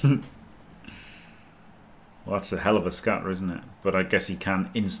 Well, that's a hell of a scatter, isn't it? But I guess he can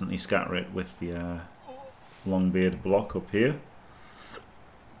instantly scatter it with the long-beard block up here.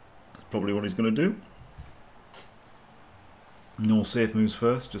 That's probably what he's going to do. No safe moves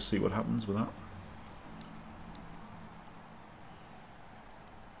first, just see what happens with that.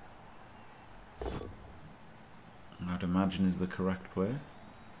 I'd imagine is the correct play.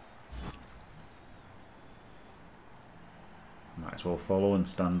 Might as well follow and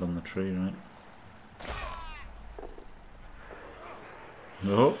stand on the tree, right?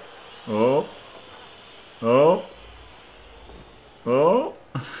 Oh, oh, oh, oh.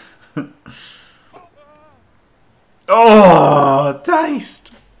 Oh,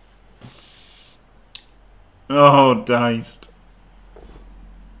 diced. Oh, diced.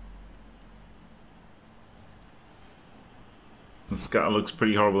 The scatter looks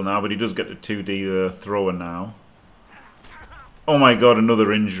pretty horrible now, but he does get the 2D thrower now. Oh my god,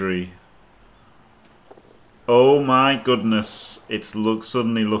 another injury. Oh my goodness, it's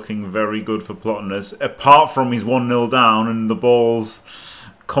suddenly looking very good for Plotinus. Apart from he's 1-0 down and the ball's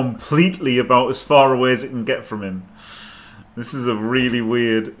completely about as far away as it can get from him. This is a really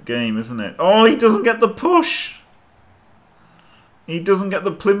weird game, isn't it? Oh, he doesn't get the push! He doesn't get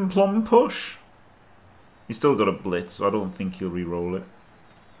the plim-plom push. He's still got a blitz, so I don't think he'll re-roll it.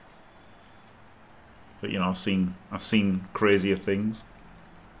 But you know, I've seen crazier things.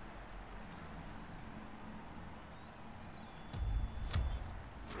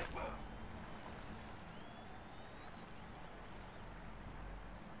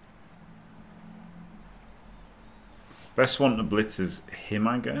 Best one to blitz is him,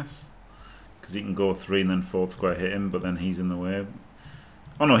 I guess. Because he can go 3 and then 4th square hit him, but then he's in the way.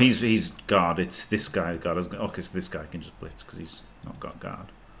 Oh no, he's guard. It's this guy guard. Okay, so this guy can just blitz because he's not got guard.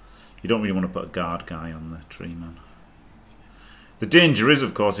 You don't really want to put a guard guy on the tree, man. The danger is,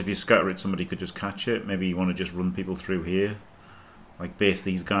 of course, if you scatter it, somebody could just catch it. Maybe you want to just run people through here. Like base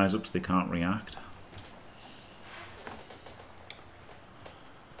these guys up so they can't react.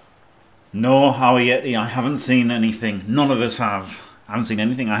 No, Howie Yeti, I haven't seen anything. None of us have. I haven't seen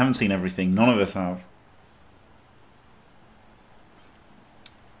anything. I haven't seen everything. None of us have.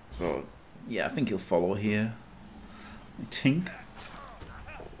 So, yeah, I think he'll follow here. I think.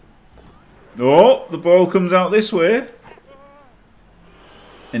 Oh, the ball comes out this way.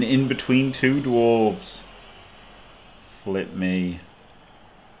 And in between 2 dwarves. Flip me.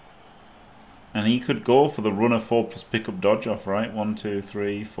 And he could go for the runner 4 plus pick up dodge off, right? 1, 2,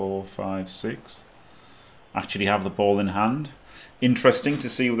 3, 4, 5, 6. Actually have the ball in hand. Interesting to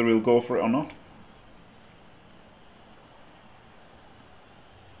see whether he'll go for it or not.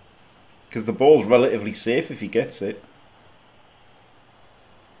 Because the ball's relatively safe if he gets it.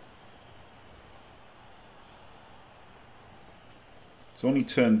 It's only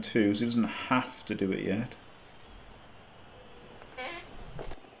turn 2, so he doesn't have to do it yet.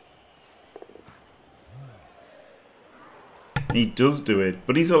 He does do it,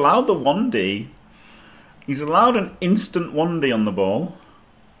 but he's allowed the 1D. He's allowed an instant 1D on the ball.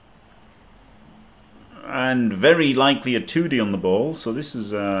 And very likely a 2D on the ball, so this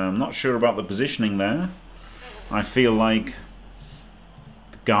is, I'm not sure about the positioning there. I feel like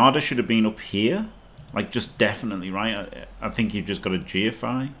the Garda should have been up here. Like, just definitely, right? I think you've just got a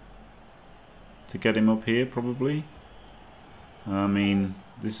GFI to get him up here, probably. I mean,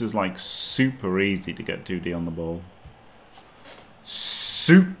 this is like super easy to get 2D on the ball.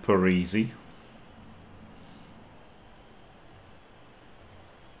 Super easy.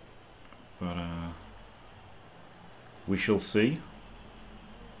 But we shall see.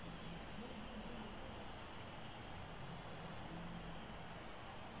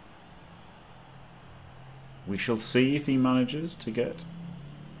 We shall see if he manages to get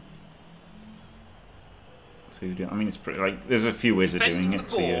 2D. I mean, it's pretty like there's a few ways of doing it.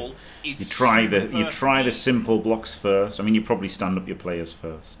 So you try the simple blocks first. I mean, you probably stand up your players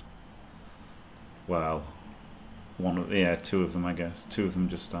first. Well, yeah, 2 of them, I guess. 2 of them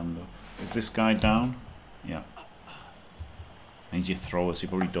just stand up. Is this guy down? Yeah. And he's your thrower, so you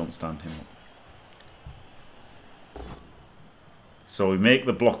probably don't stand him up. So we make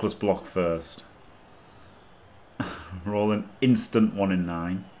the blockless block first. Roll an instant 1 in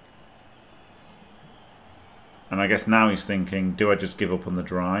 9. And I guess now he's thinking, do I just give up on the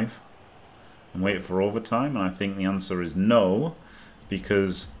drive and wait for overtime? And I think the answer is no,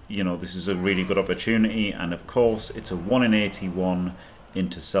 because, you know, this is a really good opportunity. And of course, it's a 1 in 81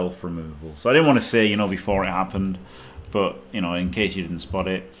 into self-removal. So I didn't want to say, you know, before it happened, but, you know, in case you didn't spot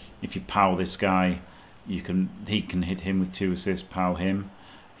it, if you power this guy, he can hit him with 2 assists, power him.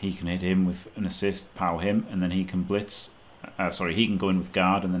 He can hit him with an assist, power him, and then he can blitz. He can go in with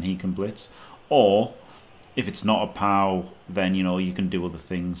guard, and then he can blitz. Or if it's not a POW, then, you know, you can do other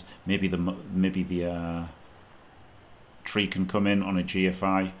things. Maybe the tree can come in on a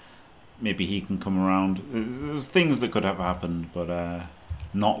GFI. Maybe he can come around. There's things that could have happened, but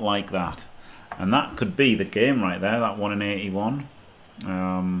not like that. And that could be the game right there, that 1 in 81.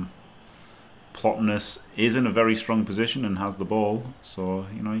 Plotinus is in a very strong position and has the ball, so,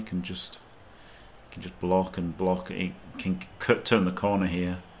 you know, he can just block and block. He can turn the corner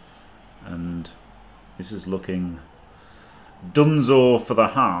here, and this is looking dunzo for the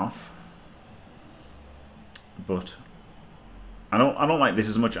half. But I don't like this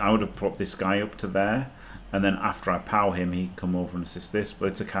as much. I would have propped this guy up to there, and then after I power him, he'd come over and assist this. But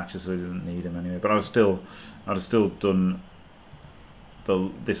it's a catcher, so he doesn't need him anyway. But I'd have still done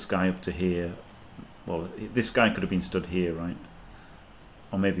this guy up to here. Well, this guy could have been stood here, right?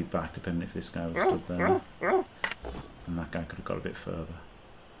 Or maybe back, depending if this guy was stood there. And that guy could have got a bit further.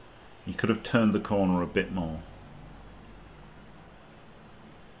 He could have turned the corner a bit more.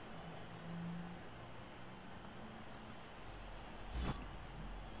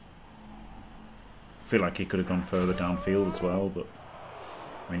 I feel like he could have gone further downfield as well, but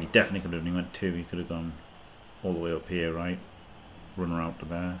I mean, he definitely could have. He went 2. He could have gone all the way up here, right? Runner out to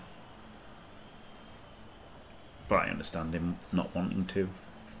there. But I understand him not wanting to. He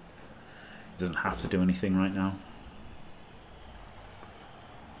doesn't have to do anything right now.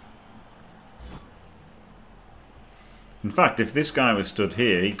 In fact, if this guy was stood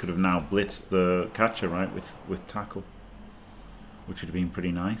here, he could have now blitzed the catcher, right, with tackle, which would have been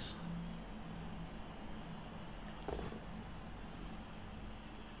pretty nice.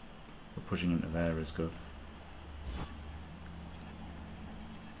 pushing into there is good.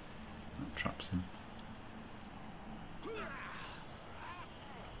 That traps him.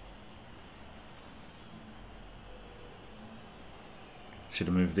 Should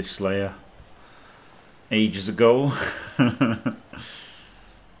have moved this Slayer ages ago.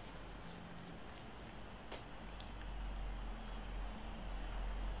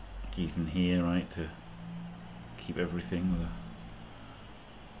 Even here, right, to keep everything with a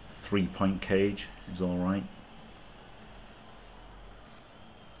 3-point cage is alright.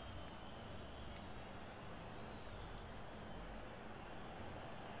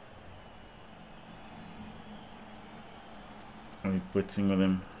 Are we blitzing with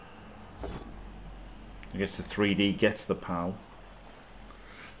him? I guess the 3D gets the PAL.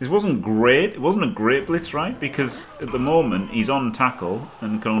 This wasn't great. It wasn't a great blitz, right? Because at the moment he's on tackle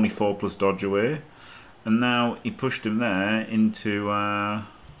and can only 4+ dodge away, and now he pushed him there into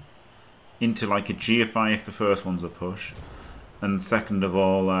like a GFI if the first one's a push, and second of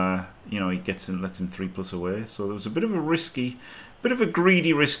all, you know, he gets him, lets him 3+ away. So there was a bit of a risky, bit of a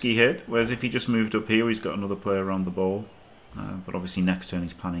greedy, risky hit. Whereas if he just moved up here, he's got another player around the ball. But obviously next turn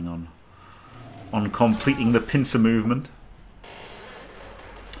he's planning on completing the pincer movement.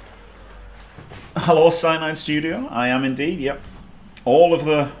 Hello, Cyanide Studio. I am indeed. Yep, all of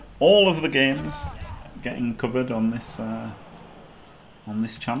the games getting covered on this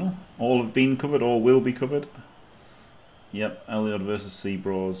channel. All have been covered. All will be covered. Yep, Elliot versus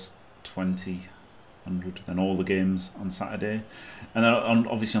Seabros 2000. Then all the games on Saturday, and then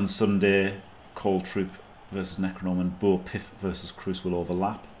obviously on Sunday, Cold Troop versus Necronome and Bo Piff versus Cruz will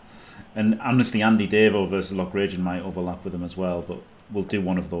overlap. And honestly, Andy Davo versus Lockragen might overlap with them as well. But we'll do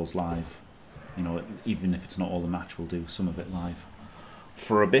one of those live. You know, even if it's not all the match, we'll do some of it live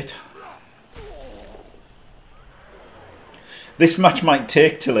for a bit. This match might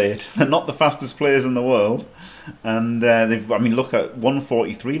take till 8. They're not the fastest players in the world, and they've. I mean, look at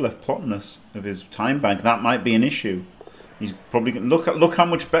 143 left Plotinus of his time bank. That might be an issue. He's probably gonna, look how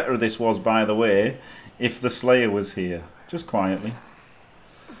much better this was, by the way, if the Slayer was here. Just quietly.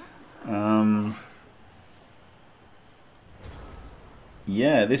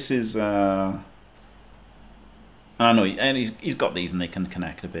 Yeah, this is. I know, and he's got these, and they can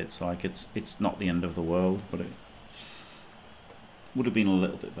connect a bit. So like, it's not the end of the world, but it would have been a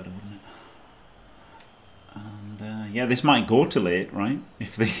little bit better, wouldn't it? And yeah, this might go till 8, right?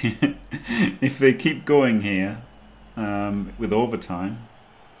 If they if they keep going here with overtime.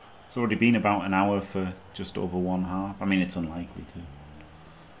 It's already been about an hour for just over 1/2. I mean, it's unlikely to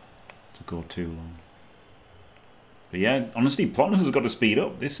go too long. But yeah, honestly, Plotinus has got to speed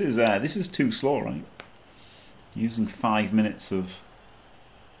up. This is too slow, right? Using 5 minutes of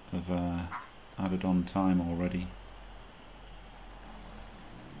added on time already.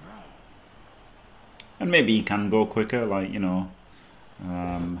 And maybe he can go quicker, like, you know,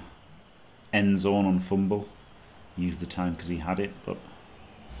 end zone on fumble. Use the time because he had it, but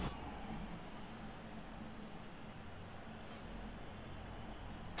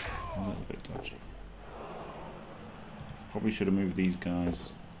a little bit dodgy. Probably should have moved these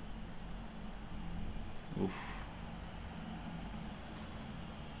guys. Oof.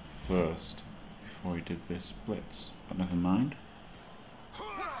 First, before he did this blitz, but never mind. So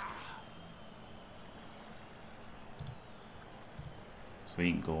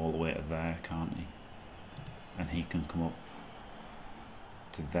he can go all the way to there, can't he? And he can come up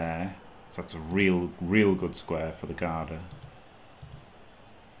to there. So that's a real good square for the Garda.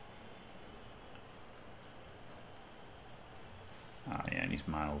 Ah, yeah, and he's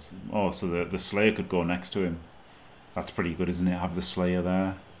miles. Oh, so the Slayer could go next to him. That's pretty good, isn't it? Have the Slayer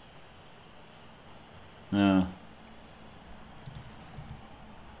there. Yeah.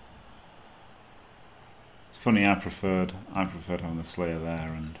 It's funny. I preferred having the Slayer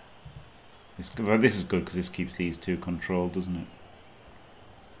there, and this is good because this keeps these two controlled, doesn't it?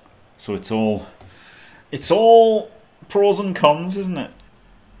 So it's all pros and cons, isn't it?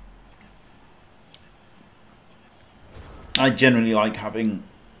 I generally like having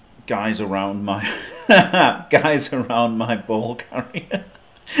guys around my ball carrier.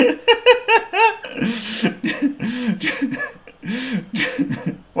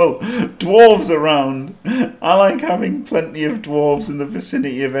 Well, dwarves around. I like having plenty of dwarves in the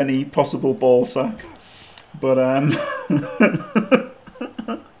vicinity of any possible ball sack. But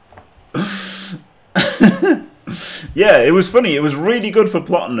yeah, it was funny. It was really good for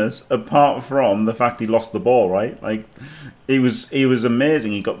Plotinus, apart from the fact he lost the ball, right? Like, he was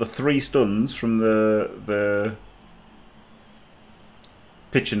amazing. He got the 3 stuns from the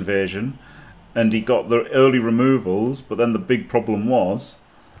pitch invasion, and he got the early removals. But then the big problem was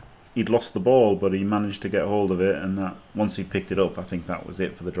he'd lost the ball, but he managed to get hold of it, and that once he picked it up, I think that was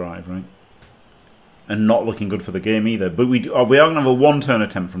it for the drive, right? And not looking good for the game either. But we are going to have a one-turn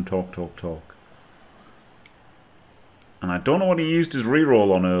attempt from TalkTalkTalk. And I don't know what he used his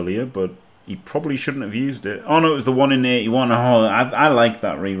reroll on earlier, but he probably shouldn't have used it. Oh no, it was the one in 81. Oh, I liked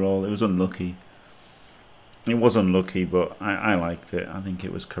that reroll. It was unlucky. It was unlucky, but I liked it. I think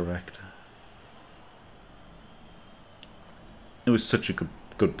it was correct. It was such a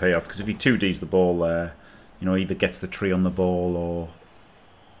good payoff, because if he 2Ds the ball there, you know, either gets the tree on the ball or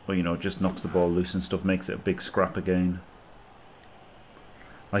you know, just knocks the ball loose and stuff, makes it a big scrap again.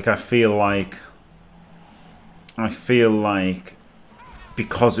 Like, I feel like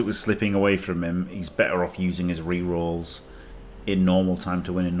because it was slipping away from him, he's better off using his rerolls in normal time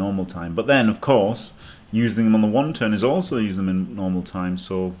to win in normal time. But then, of course, using them on the one turn is also using them in normal time.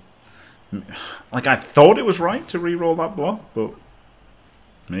 So, like, I thought it was right to reroll that block, but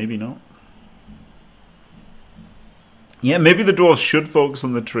maybe not. Yeah, maybe the dwarves should focus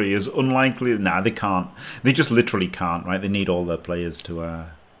on the tree. As unlikely, nah, they can't. They just literally can't, right? They need all their players to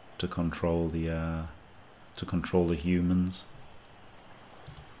control the humans.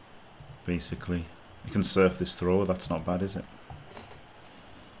 Basically, you can surf this thrower. That's not bad, is it?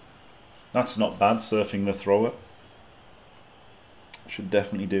 That's not bad, surfing the thrower. Should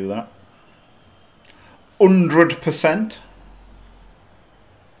definitely do that. 100%.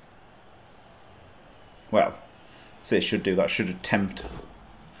 Well, say it should do that. Should attempt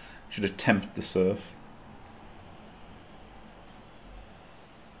the surf.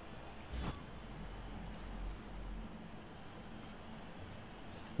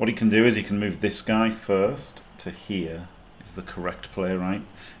 What he can do is he can move this guy first to here. Is the correct play, right?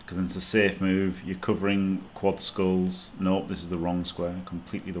 Because then it's a safe move. You're covering quad skulls. Nope, this is the wrong square.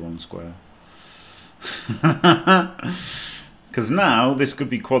 Completely the wrong square. Because now this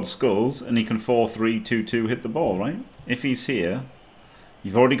could be quad skulls and he can 4-3-2-2 hit the ball, right? If he's here,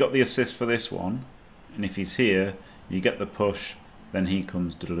 you've already got the assist for this one. And if he's here, you get the push. Then he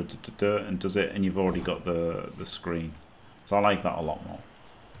comes and does it, and you've already got the screen. So I like that a lot more.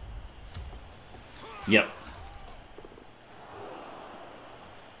 Yep.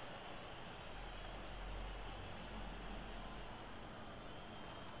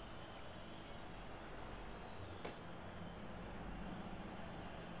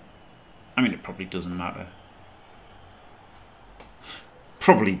 I mean, it probably doesn't matter.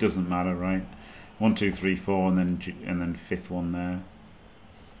 Probably doesn't matter, right? 1, 2, 3, 4, and then fifth one there.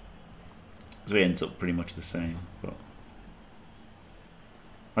 So it ends up pretty much the same, but.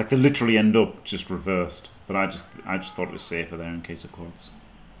 Like, they literally end up just reversed, but I just thought it was safer there in case of quads.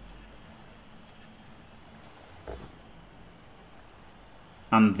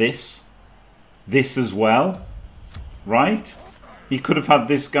 And this as well, right? He could have had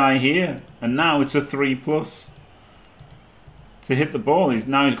this guy here, and now it's a 3+ to hit the ball.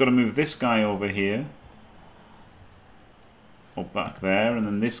 Now he's got to move this guy over here, or back there, and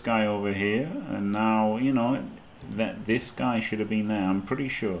then this guy over here, and now, you know, that this guy should have been there. I'm pretty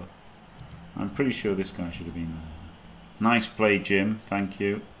sure this guy should have been there. Nice play, Jim. Thank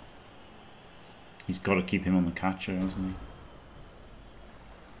you. He's got to keep him on the catcher, hasn't he?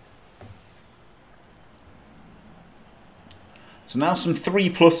 So now some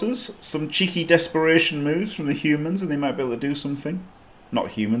 3+, some cheeky desperation moves from the humans, and they might be able to do something.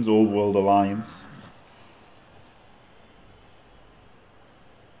 Not humans, Old World Alliance.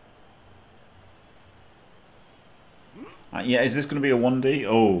 Yeah, is this going to be a 1D?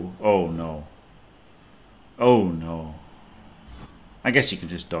 Oh no. Oh no. I guess you can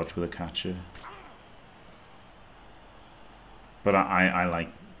just dodge with a catcher. But I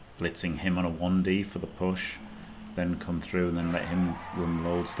like blitzing him on a 1D for the push. Then come through and then let him run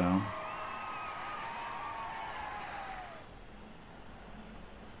loads down.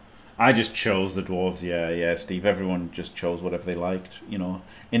 I just chose the dwarves, yeah, Steve. Everyone just chose whatever they liked, you know.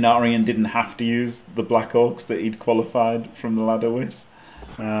 Inarian didn't have to use the Black Orcs that he'd qualified from the ladder with.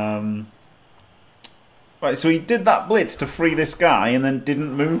 Right, so he did that blitz to free this guy and then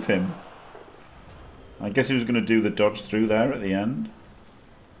didn't move him. I guess he was going to do the dodge through there at the end.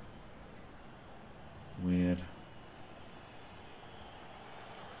 Weird.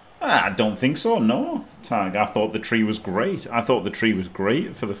 I don't think so, no. Tag, I thought the tree was great. I thought the tree was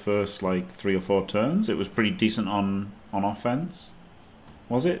great for the first, like, 3 or 4 turns. It was pretty decent on offense.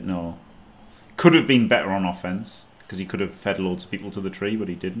 Was it? No. Could have been better on offense, because he could have fed loads of people to the tree, but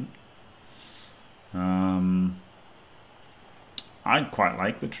he didn't. I quite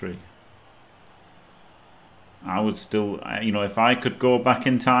like the tree. I would still, you know, if I could go back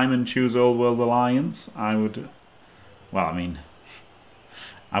in time and choose Old World Alliance, I would, well, I mean,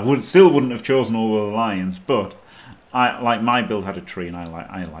 Still wouldn't have chosen All-World Alliance, but my build had a tree, and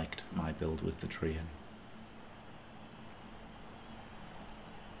I liked my build with the tree in.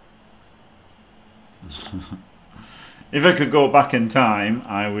 If I could go back in time,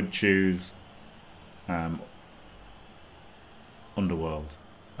 I would choose Underworld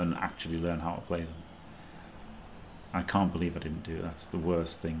and actually learn how to play them. I can't believe I didn't do it. That's the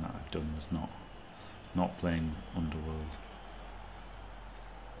worst thing that I've done, was not playing Underworld.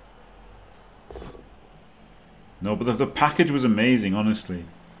 No, but the package was amazing, honestly.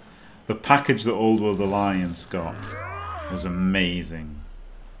 The package that Old World Alliance got was amazing.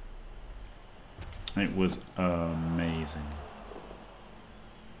 It was amazing.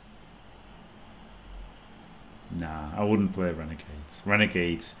 Nah, I wouldn't play Renegades.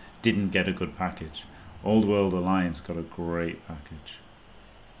 Renegades didn't get a good package. Old World Alliance got a great package.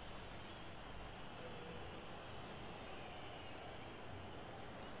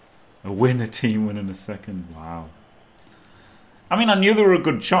 A win, a team win, and a second. Wow. I mean, I knew they were a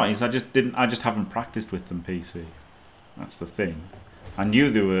good choice. I just haven't practiced with them, PC. That's the thing. I knew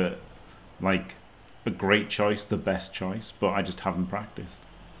they were like a great choice, the best choice, but I just haven't practiced.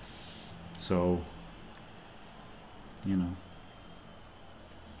 So, you know.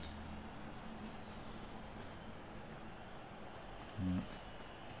 Yeah.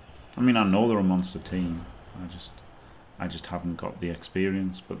 I mean, I know they're a monster team. I just haven't got the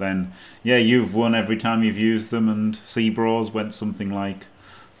experience. But then, yeah, you've won every time you've used them, and Seabros went something like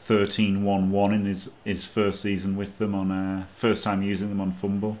 13-1-1 in his first season with them on first time using them on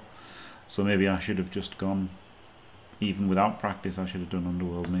Fumble. So maybe I should have just gone, even without practice, I should have done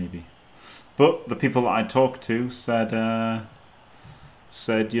Underworld maybe. But the people that I talked to said,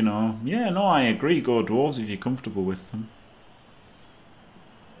 you know, yeah, no, I agree, go Dwarves if you're comfortable with them.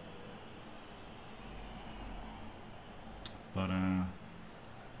 But,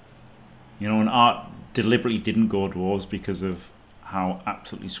 you know, and Art deliberately didn't go Dwarves because of how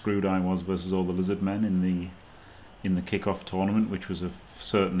absolutely screwed I was versus all the Lizard Men in the kickoff tournament, which was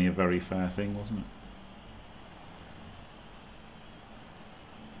certainly a very fair thing, wasn't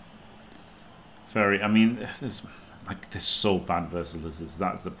it? I mean, they're so bad versus Lizards.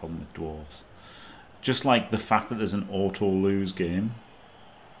 That's the problem with Dwarves. Just like the fact that there's an auto-lose game.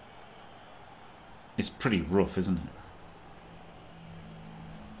 It's pretty rough, isn't it?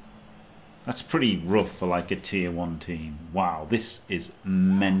 That's pretty rough for like a tier 1 team. Wow, this is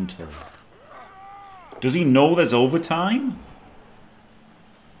mental. Does he know there's overtime?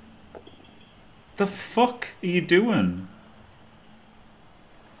 The fuck are you doing?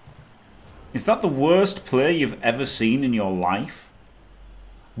 Is that the worst play you've ever seen in your life?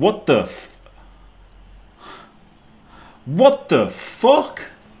 What the What the fuck?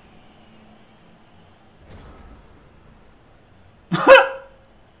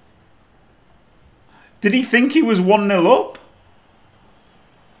 Did he think he was 1-0 up?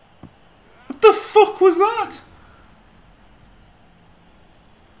 What the fuck was that?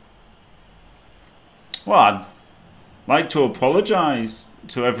 Well, I'd like to apologise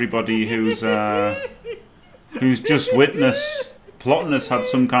to everybody who's just witnessed Plotinus had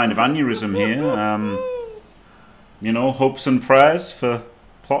some kind of aneurysm here. You know, hopes and prayers for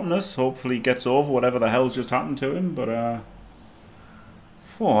Plotinus. Hopefully he gets over whatever the hell's just happened to him. But,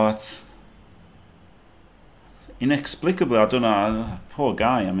 what? Inexplicably, I don't know. Poor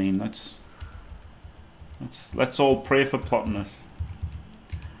guy. I mean, let's all pray for Plotinus.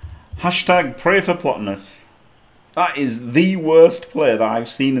 Hashtag pray for Plotinus. That is the worst play that I've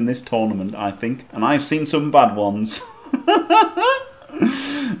seen in this tournament, I think, and I've seen some bad ones.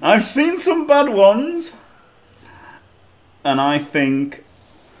 I've seen some bad ones, and I think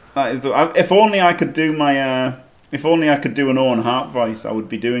that is. If only I could do my. If only I could do an Owen Hart voice, I would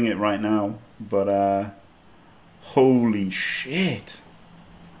be doing it right now. But. Holy shit.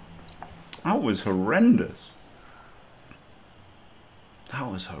 That was horrendous. That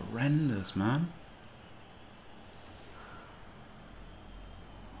was horrendous, man.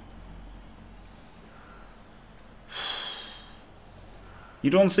 You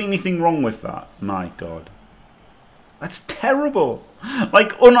don't see anything wrong with that? My God. That's terrible.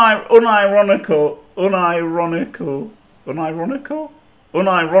 Like,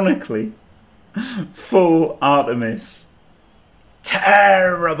 unironically, full Artemis.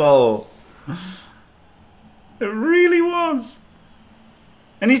 Terrible. It really was.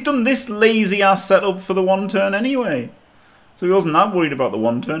 And he's done this lazy ass setup for the 1 turn anyway. So he wasn't that worried about the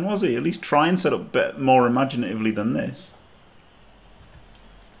 1 turn, was he? At least try and set up a bit more imaginatively than this.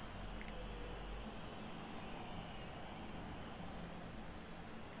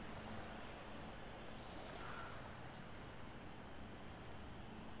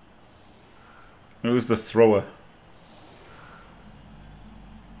 It was the thrower.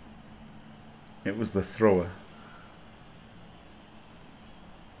 It was the thrower.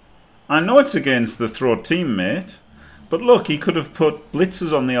 I know it's against the throw teammate, but look, he could have put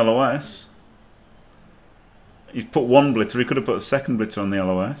blitzers on the LOS. He's put one blitzer, he could have put a second blitzer on the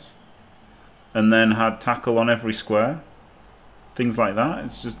LOS. And then had tackle on every square. Things like that.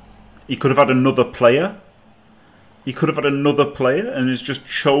 It's just... He could have had another player. He could have had another player and has just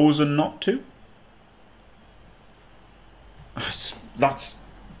chosen not to. That's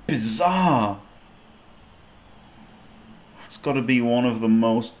bizarre. It's got to be one of the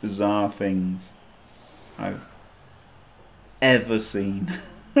most bizarre things I've ever seen.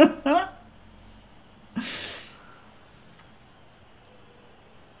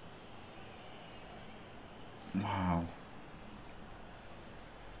 Wow.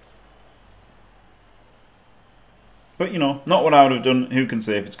 But, you know, not what I would have done. Who can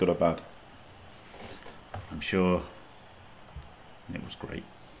say if it's good or bad? I'm sure it was great.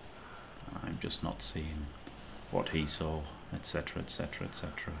 I'm just not seeing what he saw, etc., etc.,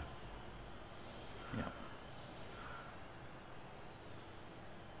 etc. Yeah.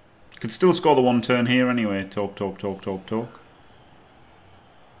 Could still score the one turn here anyway. Talk, talk, talk, talk, talk.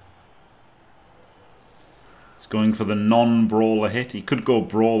 He's going for the non-brawler hit. He could go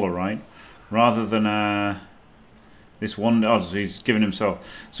brawler, right? Rather than this one. Oh, so he's given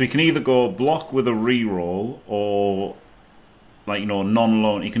himself. So he can either go block with a reroll or, like, you know,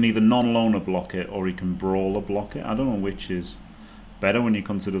 non-loan. He can either non-loner block it or he can brawler block it. I don't know which is better when you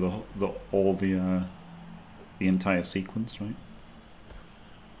consider all the entire sequence, right?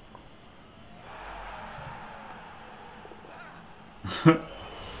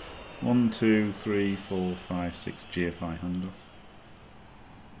 One, two, three, four, five, six. GFI handoff.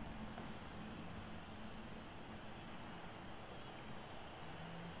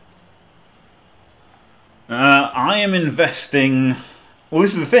 I am investing. Well,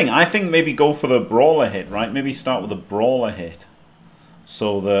 this is the thing. I think maybe go for the brawler hit, right? Maybe start with a brawler hit,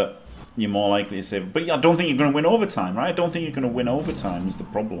 so that you're more likely to save. But I don't think you're going to win overtime, right? I don't think you're going to win overtime is the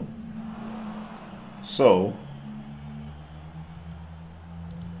problem. So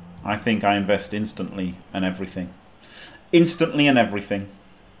I think I invest instantly and everything. Instantly and everything.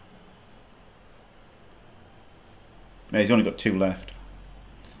 Yeah, he's only got 2 left.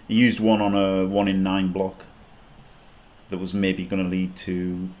 He used one on a 1 in 9 block that was maybe going to lead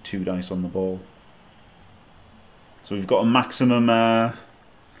to 2 dice on the ball. So we've got a maximum,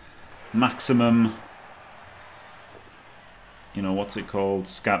 you know, what's it called?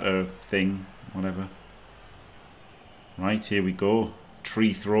 Scatter thing, whatever. Right, here we go.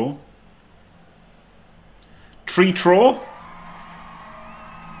 Tree throw. Tree throw.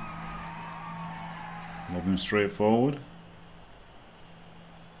 Lob him straight forward.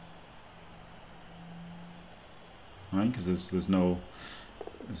 Right, because there's no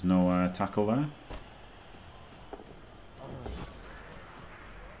tackle there.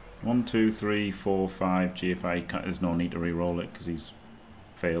 1, 2, 3, 4, 5 GFI. There's no need to re-roll it because he's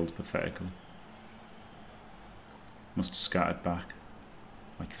failed pathetically. Must have scattered back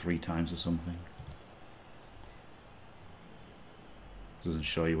like 3 times or something. Doesn't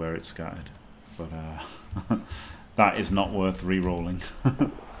show you where it's scattered, but that is not worth re-rolling.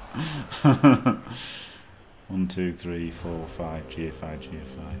 1, 2, 3, 4, 5 GFI,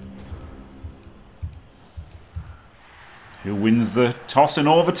 GFI. Who wins the toss in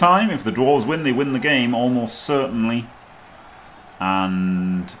overtime? If the Dwarves win, they win the game, almost certainly.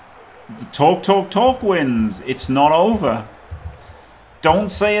 And the TalkTalkTalk wins. It's not over. Don't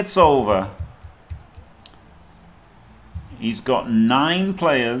say it's over. He's got 9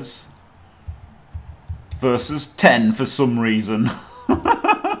 players versus 10 for some reason.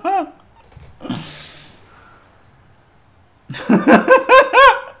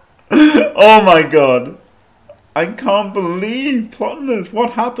 Oh my god. I can't believe Plotinus.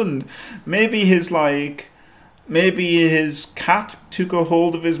 What happened? Maybe his cat took a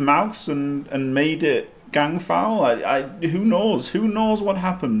hold of his mouse and made it gang foul. Who knows? Who knows what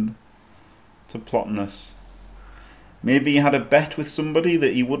happened to Plotinus? Maybe he had a bet with somebody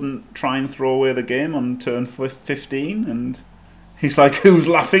that he wouldn't try and throw away the game on turn 15, and he's like, who's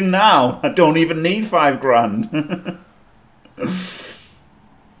laughing now? I don't even need 5 grand.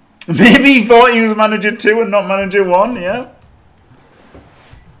 Maybe he thought he was manager 2 and not manager 1, yeah?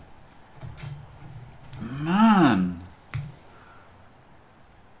 Man.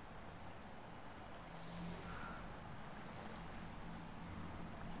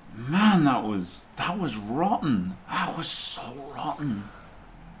 Man, that was rotten. That was so rotten.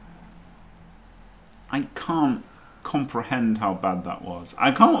 I can't comprehend how bad that was.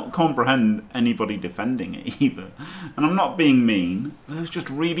 I can't comprehend anybody defending it either. And I'm not being mean, but it was just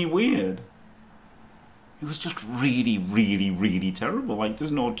really weird. It was just really, really, really terrible. Like,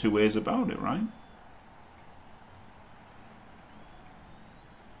 there's no two ways about it, right?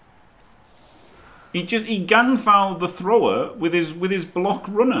 He gang fouled the thrower with his block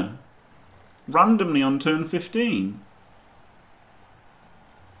runner randomly on turn 15.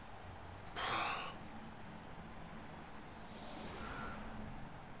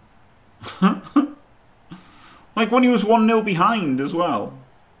 Like when he was 1-0 behind as well.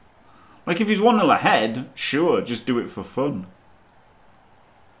 Like if he's 1-0 ahead, sure, just do it for fun.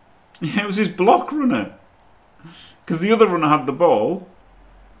 Yeah, it was his block runner. Because the other runner had the ball,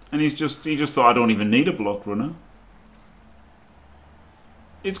 and he just thought, I don't even need a block runner.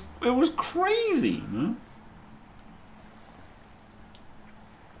 It was crazy, man.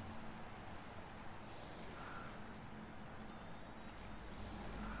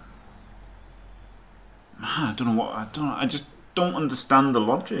 I just don't understand the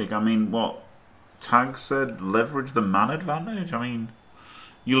logic. I mean, what Tag said, leverage the man advantage? I mean,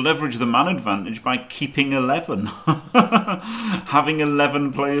 you leverage the man advantage by keeping 11. Having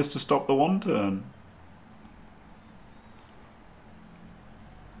 11 players to stop the one turn.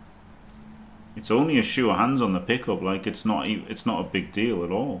 It's only a sure hands on the pickup, like it's not a big deal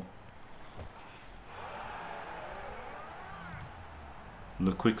at all.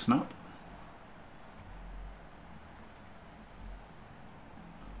 The quick snap.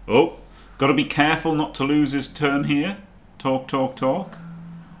 Oh, got to be careful not to lose his turn here. Talk, talk, talk.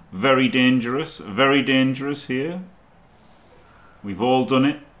 Very dangerous here. We've all done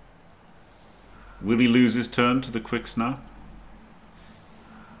it. Will he lose his turn to the quick snap?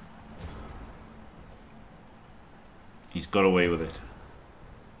 He's got away with it.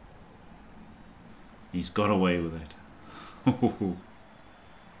 He's got away with it.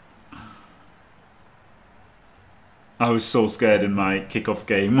 I was so scared in my kickoff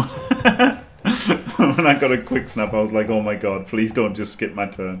game. When I got a quick snap, I was like, oh my god, please don't just skip my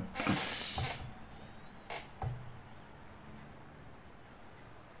turn.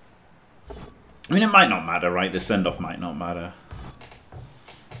 I mean, it might not matter, right? The send-off might not matter.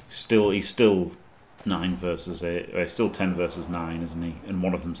 He's still 9 versus 8. Still 10 versus 9, isn't he? And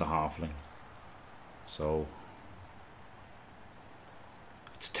one of them's a halfling. So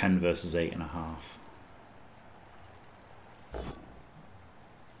it's 10 versus 8.5.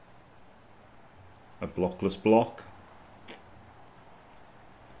 A blockless block.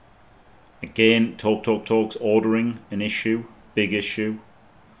 Again, TalkTalkTalk's ordering an issue. Big issue.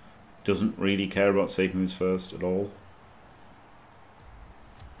 Doesn't really care about safe moves first at all.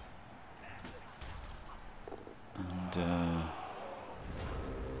 And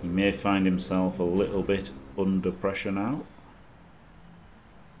he may find himself a little bit under pressure now.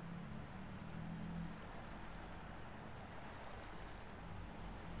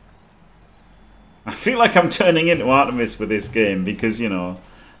 I feel like I'm turning into Artemis for this game because, you know,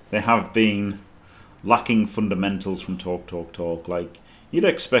 they have been lacking fundamentals from TalkTalkTalk. Like, you'd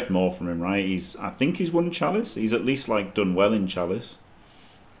expect more from him, right? I think he's won Chalice. He's at least, like, done well in Chalice.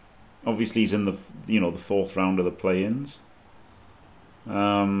 Obviously, he's in the, you know, the 4th round of the play-ins.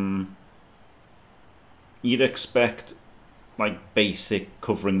 You'd expect, like, basic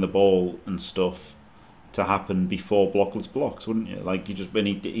covering the ball and stuff to happen before blockless blocks, wouldn't you? Like, he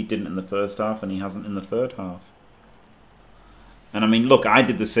didn't in the first half and he hasn't in the third half. And I mean, look, I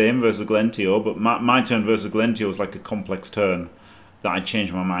did the same versus Glentio, but my turn versus Glentio was like a complex turn that I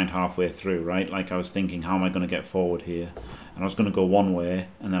changed my mind halfway through, right? Like, I was thinking, how am I going to get forward here? And I was going to go one way,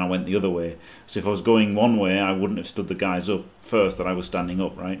 and then I went the other way. So if I was going one way, I wouldn't have stood the guys up first that I was standing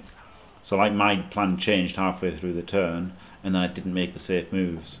up, right? So, like, my plan changed halfway through the turn, and then I didn't make the safe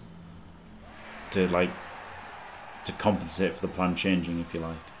moves to compensate for the plan changing, if you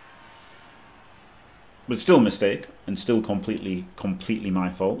like. But still a mistake, and still completely my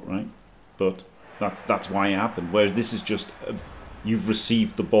fault, right? But that's why it happened. Whereas this is just you've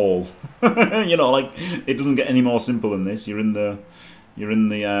received the ball. You know, like, it doesn't get any more simple than this. You're in the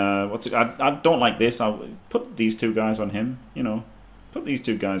what's it? I don't like this. I'll put these 2 guys on him. You know, put these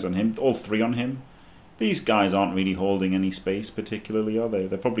 2 guys on him. All 3 on him. These guys aren't really holding any space particularly, are they?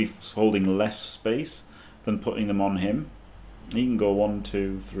 They're probably holding less space than putting them on him. He can go 1,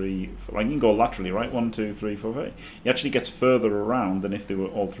 2, 3, like, you can go laterally, right? 1, 2, 3, 4, 5. He actually gets further around than if they were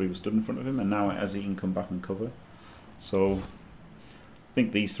all 3 were stood in front of him, and now as he can come back and cover. So I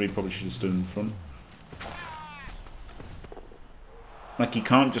think these 3 probably should have stood in front. Like, he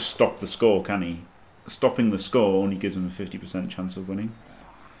can't just stop the score, can he? Stopping the score only gives him a 50% chance of winning.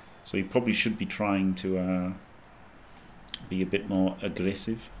 So he probably should be trying to be a bit more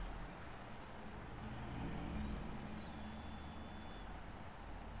aggressive.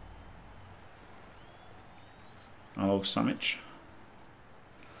 Hello, sandwich.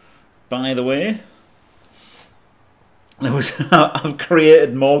 By the way, there was I've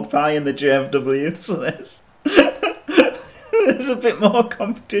created Mogpie in the JFW, so there's a bit more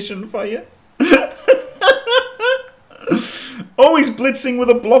competition for you. Oh, he's blitzing with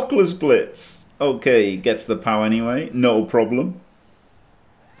a blockless blitz. Okay, gets the power anyway, no problem.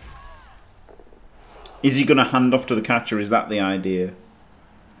 Is he going to hand off to the catcher? Is that the idea?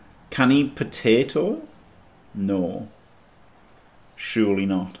 Can he potato? No. Surely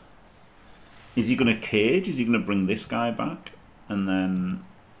not. Is he going to cage? Is he going to bring this guy back? And then...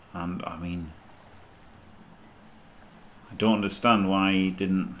 And, I mean... I don't understand why he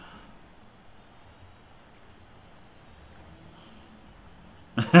didn't...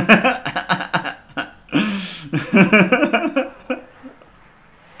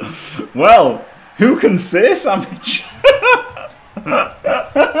 Well, who can say, Sandwich?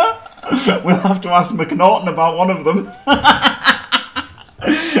 We'll have to ask McNaughton about one of them.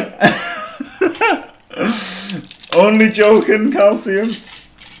 Only joking, Calcium.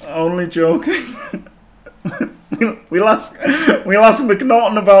 Only joking. We'll ask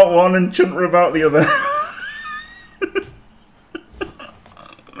McNaughton about one and Chunter about the other.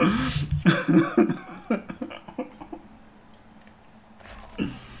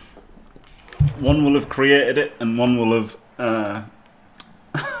 One will have created it and one will have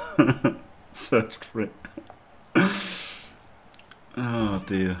searched for it. Oh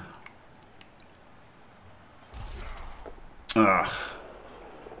dear. Ah.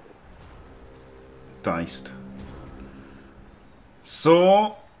 Diced.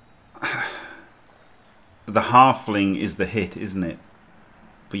 So the halfling is the hit, isn't it?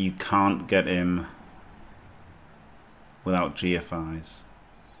 But you can't get him without GFIs.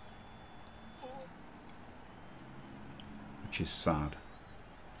 Which is sad.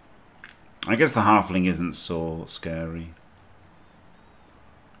 I guess the halfling isn't so scary.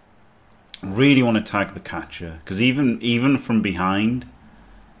 Really want to tag the catcher because even from behind,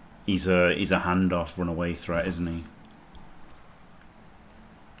 he's a handoff runaway threat, isn't he?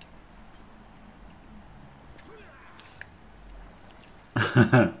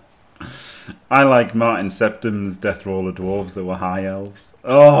 I like Martin Septim's Death Roller Dwarves that were high elves.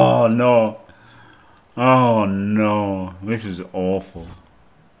 Oh no. Oh no. This is awful.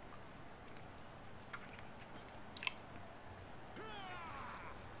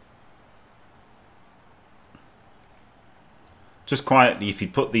 Just quietly, if he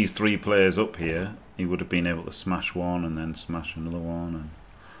put these three players up here, he would have been able to smash one and then smash another one, and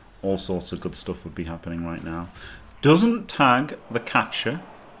all sorts of good stuff would be happening right now. Doesn't tag the catcher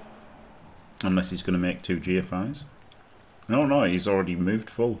unless he's going to make 2 GFIs. No, he's already moved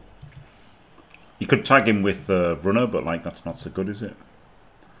full. You could tag him with the runner, but like that's not so good, is it?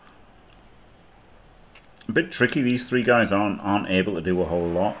 A bit tricky. These three guys aren't able to do a whole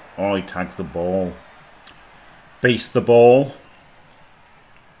lot. Oh, he tags the ball. Base the ball.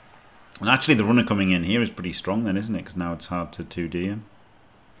 And actually the runner coming in here is pretty strong then, isn't it? Because now it's hard to 2D him.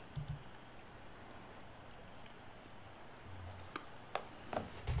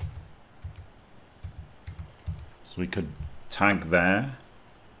 So we could tag there,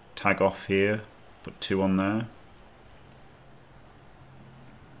 tag off here, put 2 on there.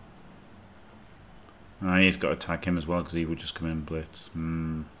 He's got to tag him as well because he would just come in and blitz.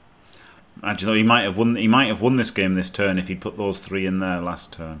 Actually, he might have won. He might have won this game this turn if he'd put those 3 in there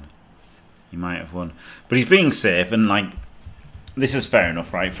last turn. He might have won, but he's being safe, and like this is fair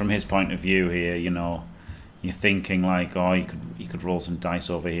enough, right? From his point of view here, you know, you're thinking like, oh, you could roll some dice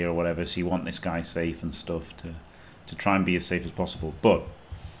over here or whatever. So you want this guy safe and stuff to try and be as safe as possible. But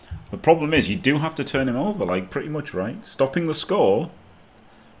the problem is, you do have to turn him over, like pretty much, right? Stopping the score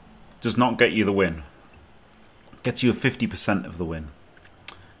does not get you the win. It gets you a 50% of the win.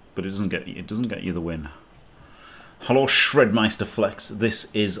 But it doesn't get you the win. Hello, Shredmeister Flex.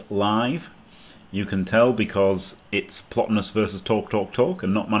 This is live. You can tell because it's Plotinus versus TalkTalkTalk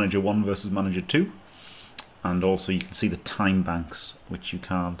and not Manager 1 versus Manager 2. And also you can see the time banks, which you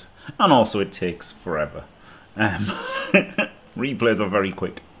can't. And also it takes forever. Replays are very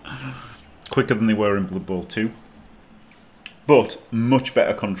quick. Quicker than they were in Blood Bowl 2. But much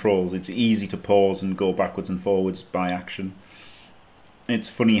better controls. It's easy to pause and go backwards and forwards by action. It's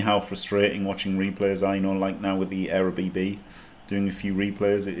funny how frustrating watching replays are, you know, like now with the Era BB, doing a few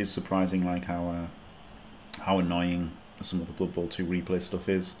replays, it is surprising like how annoying some of the Blood Bowl 2 replay stuff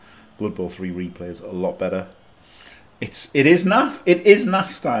is. Blood Bowl 3 replays are a lot better. It is NAF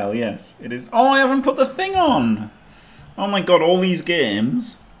style, yes. It is. Oh, I haven't put the thing on. Oh my god, all these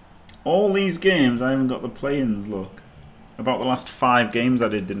games, I haven't got the play-ins, look. About the last 5 games I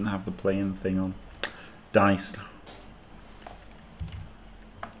didn't have the play-in thing on. Diced.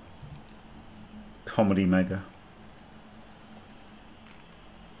 Comedy mega.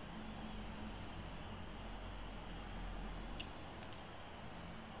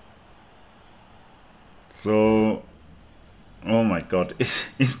 So, oh my god,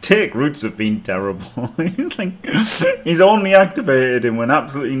 his take routes have been terrible. He's only activated him when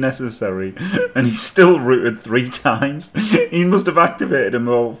absolutely necessary, and he's still routed 3 times. He must have activated him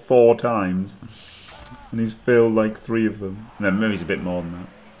all 4 times, and he's failed like 3 of them. No, maybe he's a bit more than that,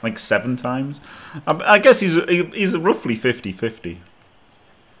 like 7 times. I guess he's roughly 50-50.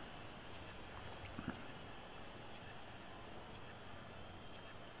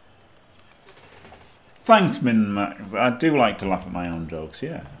 Thanks, Min-Max. I do like to laugh at my own jokes,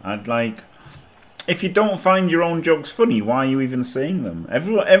 yeah. I'd like... If you don't find your own jokes funny, why are you even saying them?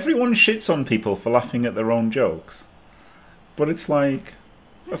 Everyone shits on people for laughing at their own jokes. But it's like...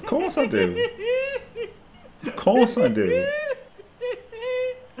 Of course I do. Of course I do.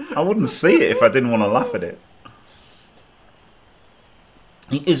 I wouldn't see it if I didn't want to laugh at it.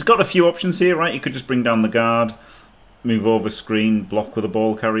 He's got a few options here, right? You could just bring down the guard, move over screen, block with a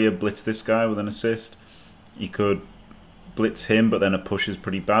ball carrier, blitz this guy with an assist. You could blitz him, but then a push is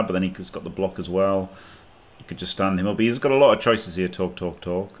pretty bad, but then he's got the block as well. You could just stand him up. He's got a lot of choices here, talk.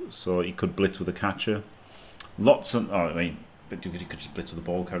 So you could blitz with a catcher. Lots of... Oh, I mean, but you could just blitz with a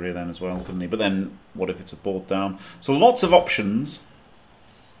ball carrier then as well, couldn't he? But then, what if it's a board down? So lots of options.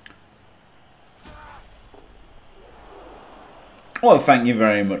 Well, thank you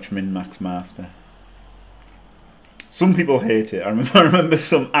very much, Min-Max Master. Some people hate it. I remember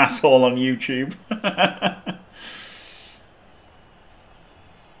some asshole on YouTube.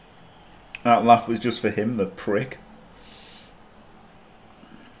 That laugh was just for him, the prick.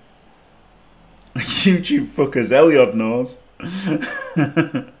 YouTube fuckers, Elliot knows.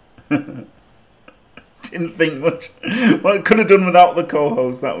 Didn't think much. Well, could have done without the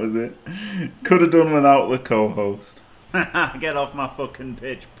co-host, that was it. Could have done without the co-host. Get off my fucking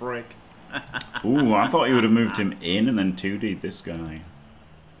pitch, prick. Ooh, I thought he would have moved him in and then 2D'd this guy.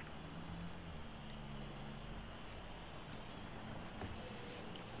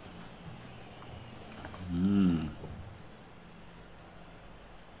 I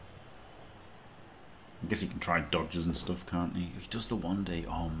guess he can try dodges and stuff, can't he? He does the 1D.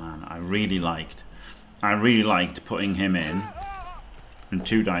 Oh man, I really liked putting him in and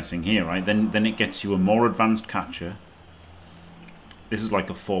 2-dicing here, right? Then it gets you a more advanced catcher. This is like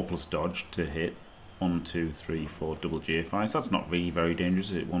a 4+ dodge to hit. 1, 2, 3, 4 double GFI. So that's not really very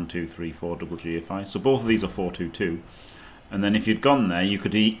dangerous, is it? 1, 2, 3, 4 double GFI. So both of these are 4, 2, 2. And then if you'd gone there, you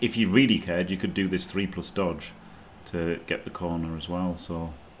could, if you really cared, you could do this 3+ dodge to get the corner as well.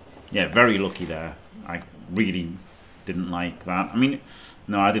 So yeah, very lucky there. I really didn't like that. I mean,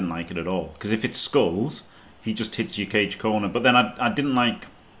 no, I didn't like it at all. Because if it's skulls, he just hits your cage corner. But then I didn't like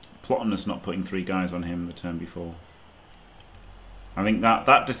Plotinus not putting 3 guys on him the turn before. I think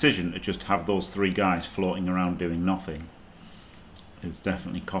that decision to just have those 3 guys floating around doing nothing is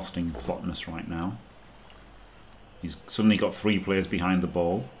definitely costing Plotinus right now. He's suddenly got 3 players behind the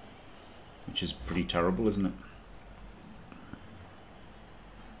ball, which is pretty terrible, isn't it?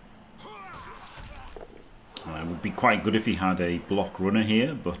 It would be quite good if he had a block runner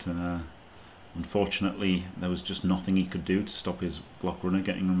here, but unfortunately there was just nothing he could do to stop his block runner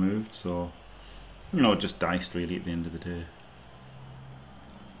getting removed, so, you know, just diced really at the end of the day.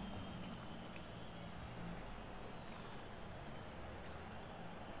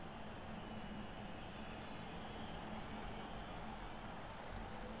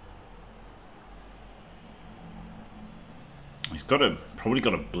 He's probably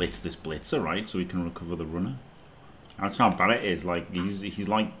got to blitz this blitzer, right, so he can recover the runner. That's how bad it is. Like he's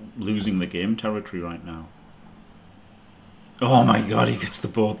like losing the game territory right now. Oh my god, he gets the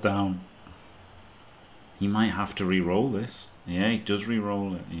board down. He might have to re-roll this. Yeah, he does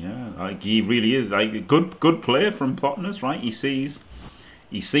re-roll it. Yeah, like he really is like a good player from Plotinus, right? He sees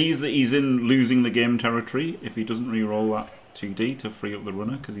that he's in losing the game territory if he doesn't re-roll that 2D to free up the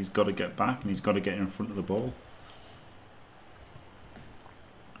runner, because he's got to get back and he's got to get in front of the ball.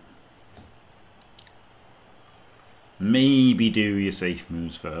 Maybe do your safe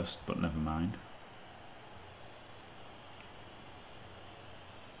moves first, but never mind.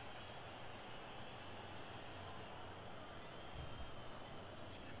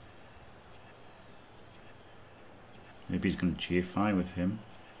 Maybe he's going to GFI with him.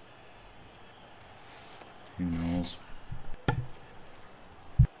 Who knows?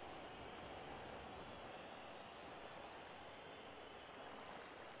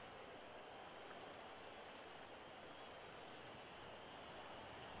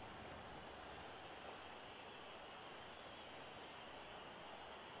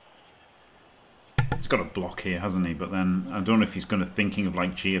 got a block here, hasn't he? But then I don't know if he's going to thinking of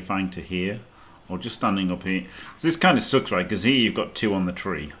like GFIing to here or just standing up here. So this kind of sucks, right? Because here you've got 2 on the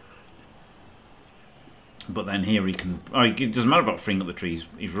tree. But then here he can... Oh, it doesn't matter about freeing up the tree.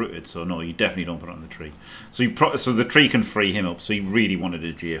 He's rooted, so no, you definitely don't put it on the tree. So so the tree can free him up. So he really wanted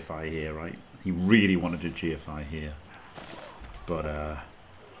a GFI here, right? He really wanted a GFI here. But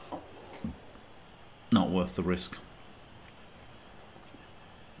not worth the risk.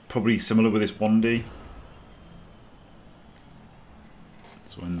 Probably similar with this 1D.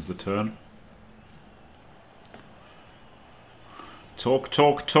 So ends the turn. Talk,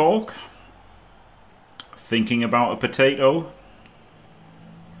 talk, talk. Thinking about a potato.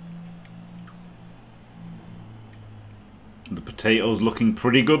 The potato's looking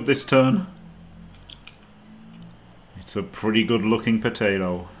pretty good this turn. It's a pretty good looking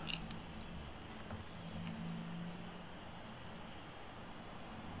potato.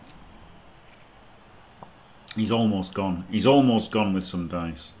 He's almost gone. He's almost gone with some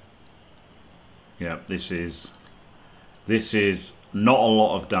dice. Yeah, this is not a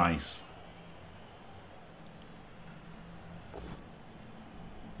lot of dice.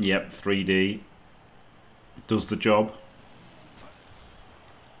 Yep, 3D. Does the job.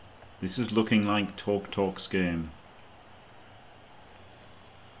 This is looking like TalkTalk's game.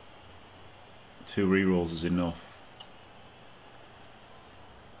 2 rerolls is enough.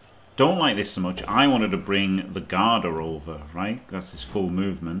 Don't like this so much. I wanted to bring the Garda over, right? That's his full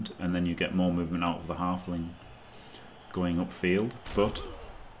movement, and then you get more movement out of the halfling going upfield, but...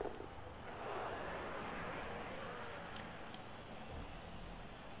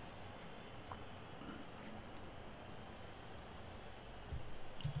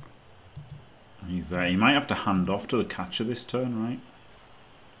 He's there. He might have to hand off to the catcher this turn, right?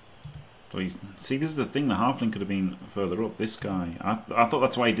 But see, this is the thing. The halfling could have been further up. This guy. I thought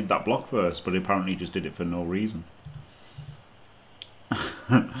that's why he did that block first, but apparently he just did it for no reason.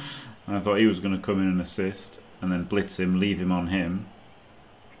 I thought he was going to come in and assist, and then blitz him, leave him on him.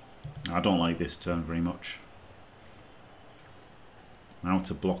 I don't like this turn very much. Now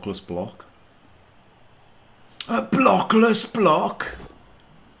it's a blockless block. A blockless block!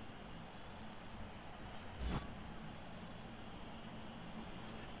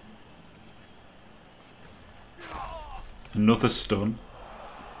 Another stun.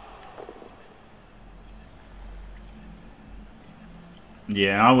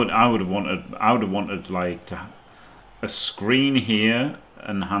 Yeah, I would have wanted like a screen here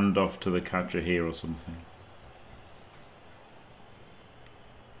and hand off to the catcher here or something.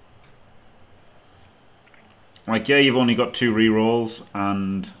 Like, yeah, you've only got 2 rerolls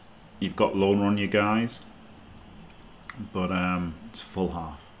and you've got lone run your guys, but it's full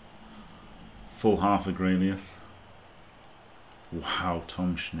half. Full half Agrelius. Wow,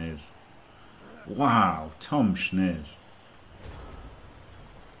 Tom Schniz. Wow, Tom Schniz.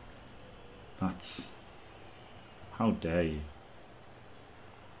 That's... How dare you?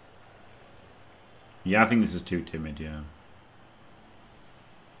 Yeah, I think this is too timid, yeah.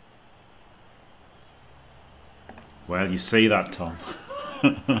 Well, you say that, Tom.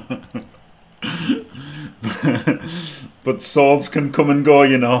 But swords can come and go,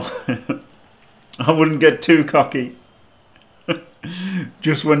 you know. I wouldn't get too cocky.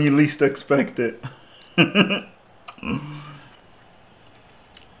 Just when you least expect it. The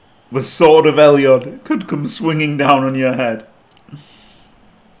sword of Elyod could come swinging down on your head.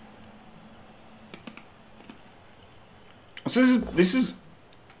 So this is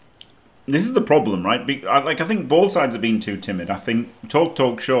the problem, right? I think both sides have been too timid. I think Short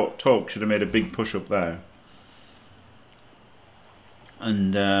Talk should have made a big push up there,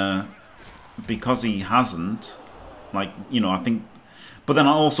 and because he hasn't, like, you know, I think. But then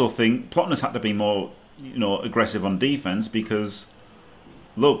I also think Plotinus had to be more, you know, aggressive on defense because,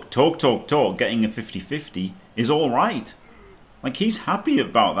 look, Talk getting a 50-50 is all right. Like, he's happy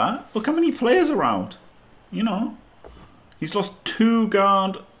about that. Look how many players are out. You know, he's lost 2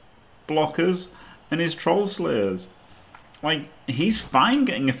 guard blockers and his troll slayers. Like, he's fine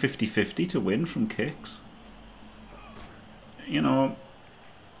getting a 50-50 to win from kicks. You know,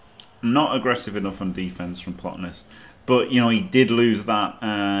 not aggressive enough on defense from Plotinus. But, you know, he did lose that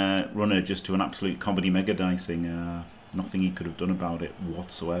runner just to an absolute comedy mega dicing. Nothing he could have done about it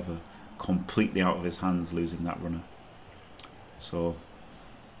whatsoever. Completely out of his hands losing that runner. So,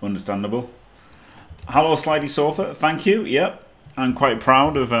 understandable. Hello, Slidey Sofa. Thank you. Yep. I'm quite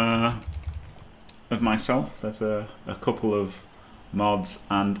proud of myself. There's a couple of mods,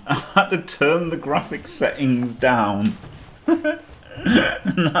 and I had to turn the graphics settings down. And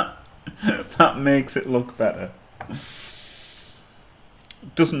that makes it look better.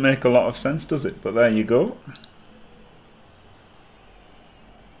 Doesn't make a lot of sense, does it? But there you go.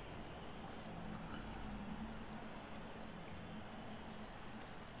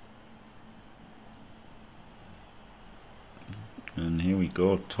 And here we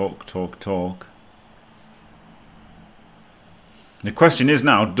go. Talk, talk, talk. The question is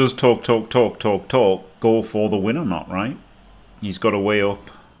now, does talk, talk, talk, talk, talk go for the win or not, right? He's got to weigh up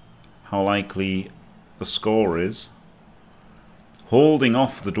how likely the score is. Holding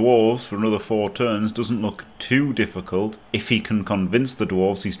off the dwarves for another 4 turns doesn't look too difficult if he can convince the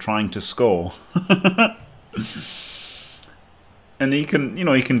dwarves he's trying to score. And he can, you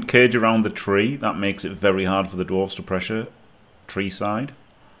know, he can cage around the tree. That makes it very hard for the dwarves to pressure tree side.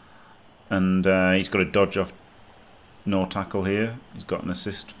 And he's got to dodge off no tackle here. He's got an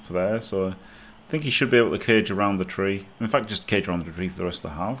assist for there, so I think he should be able to cage around the tree. In fact, just cage around the tree for the rest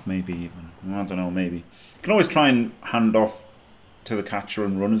of the half, maybe even. I don't know, maybe. You can always try and hand off to the catcher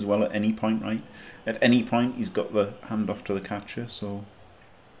and run as well at any point, right? At any point, he's got the hand off to the catcher, so...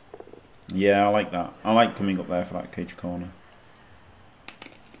 Yeah, I like that. I like coming up there for that cage corner.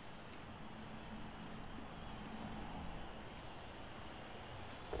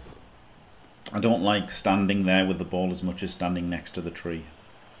 I don't like standing there with the ball as much as standing next to the tree.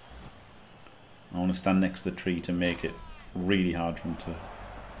 I want to stand next to the tree to make it really hard for him to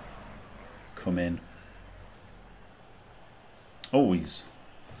come in. Oh, he's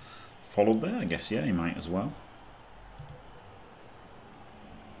followed there, I guess. Yeah, he might as well.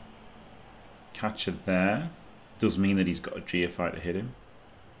 Catcher there. Does mean that he's got a GFI to hit him.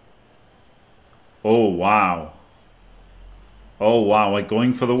 Oh, wow. Oh, wow. We're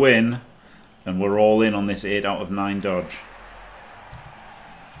going for the win. And we're all in on this 8 out of 9 dodge.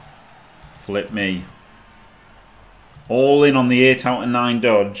 Flip me. All in on the 8 out of 9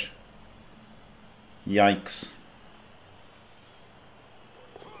 dodge. Yikes.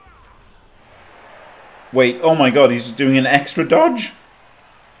 Wait, oh my god, he's just doing an extra dodge?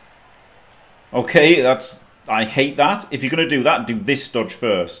 Okay, that's... I hate that. If you're going to do that, do this dodge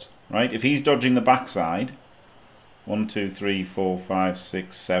first. Right? If he's dodging the backside... 1, 2, 3, 4, 5,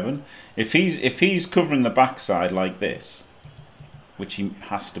 6, 7. If he's covering the backside like this, which he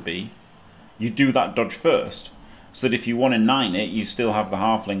has to be, you do that dodge first. So that if you want to 9 it, you still have the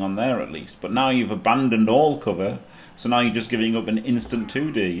halfling on there at least. But now you've abandoned all cover, so now you're just giving up an instant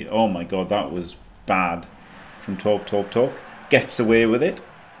 2D. Oh my god, that was bad from Talk Talk Talk. Gets away with it.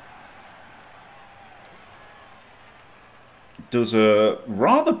 Does a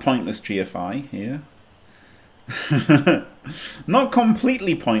rather pointless GFI here. Not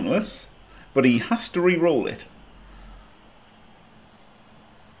completely pointless, but he has to re-roll it.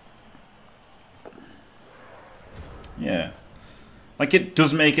 Yeah. Like, it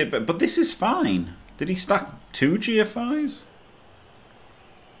does make it, but this is fine. Did he stack 2 GFIs?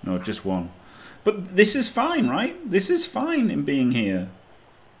 No, just 1. But this is fine, right? This is fine in being here.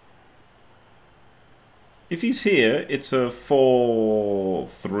 If he's here, it's a 4,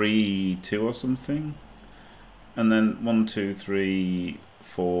 3, 2 or something. And then 1, 2, 3,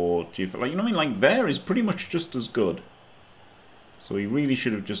 4, G4. Like, you know what I mean? Like, there is pretty much just as good. So he really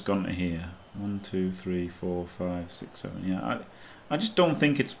should have just gone to here. 1, 2, 3, 4, 5, 6, 7. Yeah, I just don't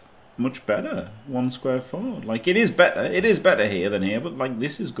think it's much better. 1 square forward. Like, it is better. It is better here than here, but, like,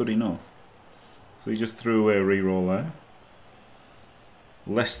 this is good enough. So he just threw away a reroll there.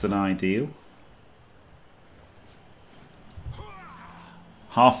 Less than ideal.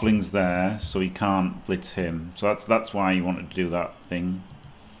 Halfling's there, so he can't blitz him. So that's why you wanted to do that thing.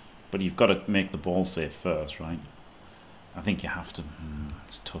 But you've got to make the ball safe first, right? I think you have to.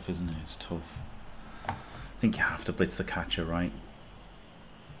 It's tough, isn't it? It's tough. I think you have to blitz the catcher, right?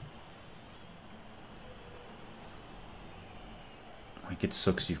 Like, it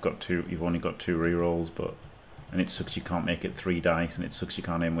sucks you've only got 2 rerolls, but and it sucks you can't make it 3 dice, and it sucks you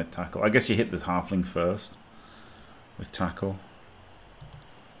can't aim with tackle. I guess you hit the halfling first with tackle.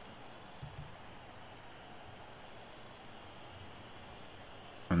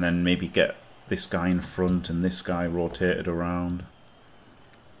 And then maybe get this guy in front and this guy rotated around.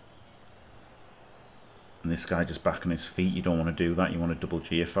 And this guy just back on his feet. You don't want to do that. You want to double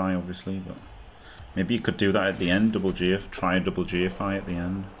GFI, obviously. But maybe you could do that at the end. Double GF. Try a double GFI at the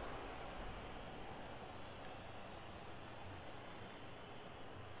end.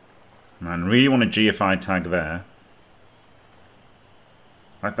 Man, really want a GFI tag there.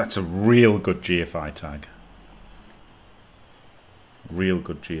 Like, that's a real good GFI tag. Real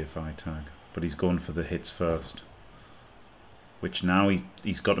good GFI tag, but he's going for the hits first, which now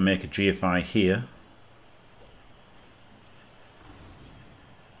he's got to make a GFI here.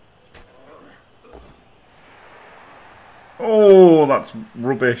 Oh, that's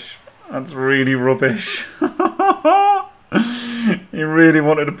rubbish. That's really rubbish. He really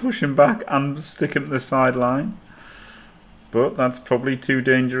wanted to push him back and stick him to the sideline. But that's probably too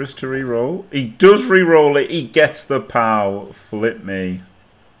dangerous to re-roll. He does re-roll it. He gets the pow. Flip me.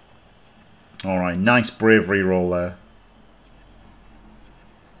 Alright, nice brave re-roll there.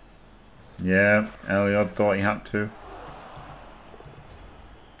 Yeah, Elliot thought he had to.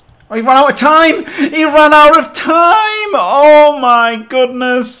 Oh, he ran out of time! He ran out of time! Oh my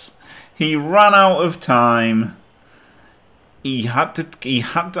goodness! He ran out of time. He had to,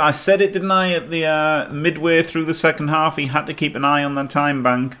 I said it, didn't I, at the midway through the second half, he had to keep an eye on that time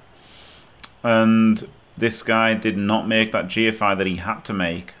bank. And this guy did not make that GFI that he had to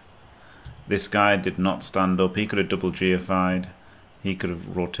make. This guy did not stand up. He could have double GFI'd. He could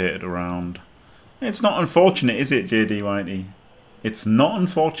have rotated around. It's not unfortunate, is it, JD Whitey? It's not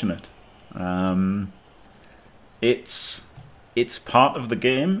unfortunate. It's part of the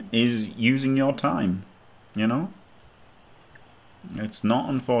game, is using your time, you know? It's not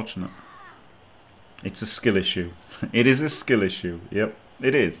unfortunate. It's a skill issue. It is a skill issue. Yep,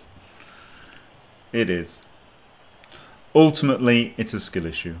 it is. It is. Ultimately, it's a skill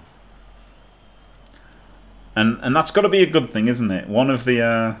issue. And that's got to be a good thing, isn't it? One of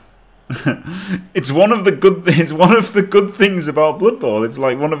the it's one of the good things about Blood Bowl. It's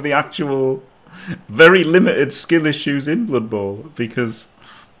like one of the actual very limited skill issues in Blood Bowl, because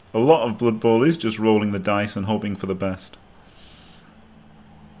a lot of Blood Bowl is just rolling the dice and hoping for the best.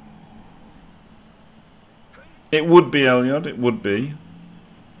 It would be, Elliot, it would be.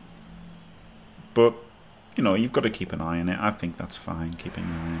 But, you know, you've got to keep an eye on it. I think that's fine, keeping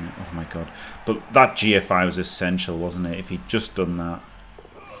an eye on it. Oh my god. But that GFI was essential, wasn't it? If he'd just done that.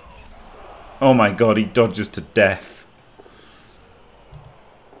 Oh my god, he dodges to death.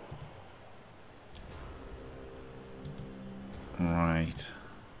 Right.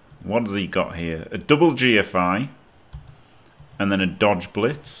 What has he got here? A double GFI. And then a dodge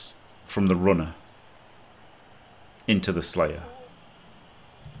blitz from the runner. Into the Slayer.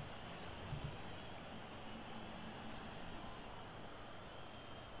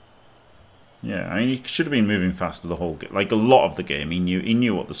 Yeah, I mean, he should have been moving faster the whole game. Like a lot of the game, he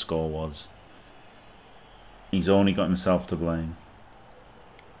knew what the score was. He's only got himself to blame.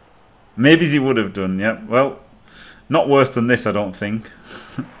 Maybe he would have done. Yeah, well, not worse than this, I don't think.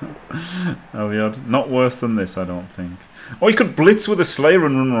 Elliot, not worse than this, I don't think. Oh, he could blitz with a Slayer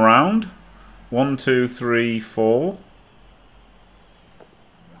and run around. 1, 2, 3, 4.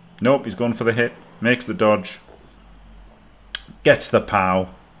 Nope, he's going for the hit. Makes the dodge. Gets the pow.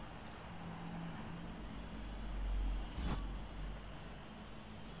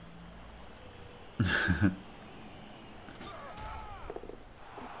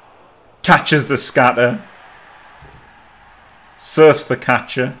 Catches the scatter. Surfs the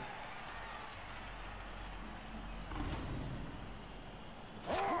catcher.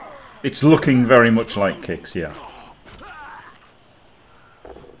 It's looking very much like kicks, yeah.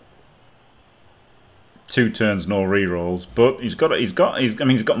 2 turns, no rerolls, but he's got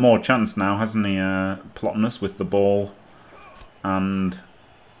more chance now, hasn't he? Plotinus with the ball and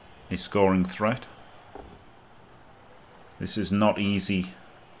his scoring threat. This is not easy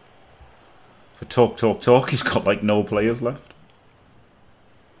for TalkTalkTalk. He's got like no players left.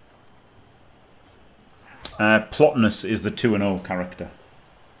 Plotinus is the 2-0 character.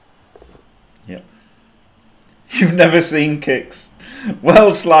 Yep. You've never seen kicks. Well,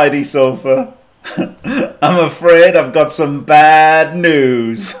 Slidey Sofa, I'm afraid I've got some bad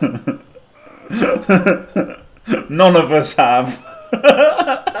news. None of us have.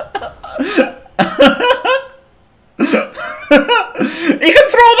 He can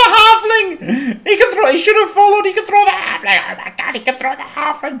throw the halfling! He should have followed. He can throw the halfling. Oh my god, he can throw the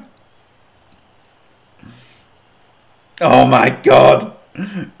halfling. Oh my god.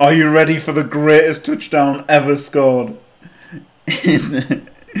 Are you ready for the greatest touchdown ever scored in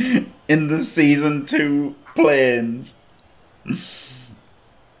the Season 2 play-ins?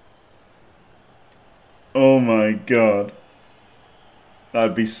 Oh my god.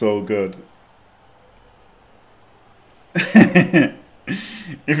 That'd be so good.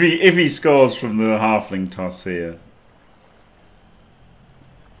 if he scores from the halfling toss here.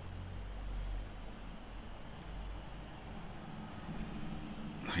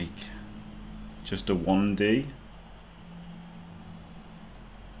 Like, just a 1D.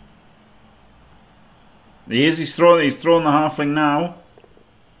 He's throwing the halfling now.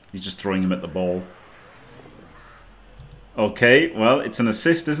 He's just throwing him at the ball. Okay, well, it's an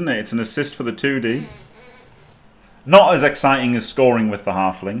assist, isn't it? It's an assist for the 2D. Not as exciting as scoring with the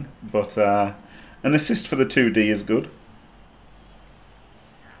halfling, but an assist for the 2D is good.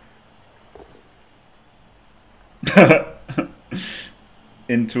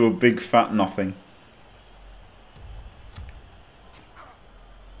 Into a big fat nothing.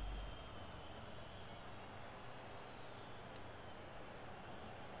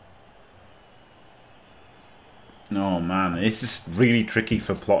 Oh man, this is really tricky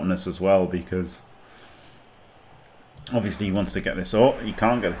for Plotinus as well, because obviously he wants to get this. Oh, he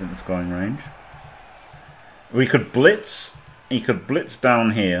can't get this into scoring range. We could blitz. He could blitz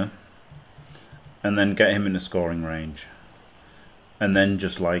down here and then get him into scoring range. And then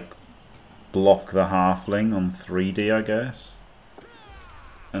just like block the halfling on 3D, I guess.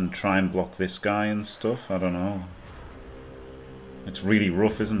 And try and block this guy and stuff. I don't know. It's really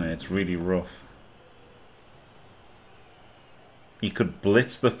rough, isn't it? It's really rough. He could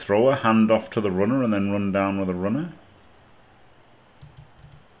blitz the thrower, hand off to the runner, and then run down with a runner.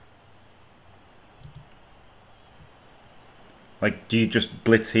 Like, do you just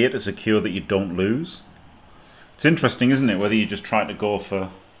blitz here to secure that you don't lose? It's interesting, isn't it? Whether you just try to go for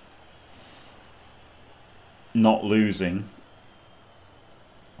not losing,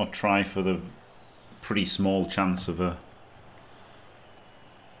 or try for the pretty small chance of the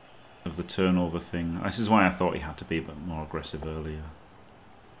turnover thing. This is why I thought he had to be a bit more aggressive earlier.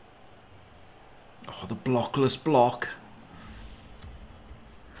 Oh, the blockless block.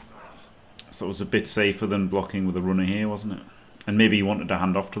 So it was a bit safer than blocking with the runner here, wasn't it? And maybe he wanted to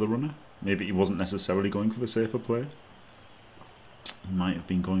hand off to the runner. Maybe he wasn't necessarily going for the safer play. He might have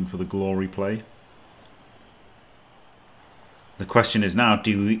been going for the glory play. The question is now,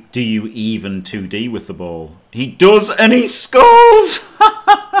 do you even 2D with the ball? He does, and he scores!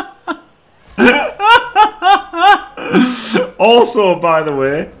 Also, by the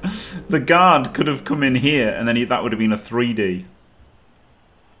way, the guard could have come in here, and then that would have been a 3D.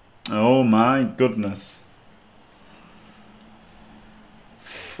 Oh my goodness.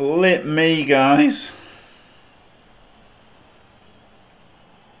 Flip me, guys.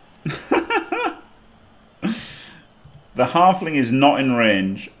 The halfling is not in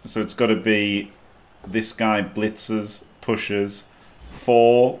range, so it's got to be this guy blitzes, pushes,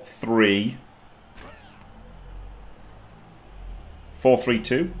 4, 3. 4, 3,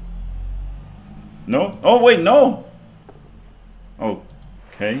 2. No? Oh wait, no.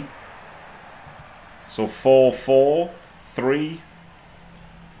 Okay. So 4, 4, 3,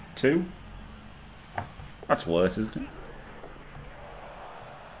 2. That's worse, isn't it?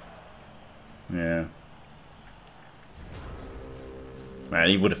 Yeah. Well,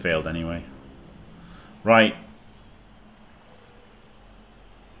 he would have failed anyway. Right.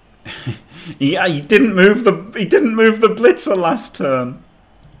 Yeah, he didn't move the blitzer last turn.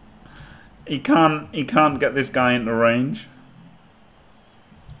 He can't get this guy into range.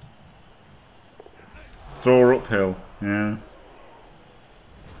 Throw her uphill. Yeah.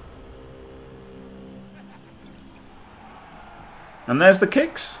 And there's the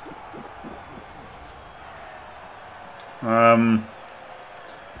kicks.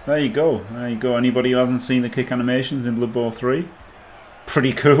 There you go. There you go. Anybody who hasn't seen the kick animations in Blood Bowl 3?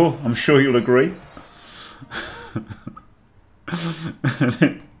 Pretty cool. I'm sure you'll agree.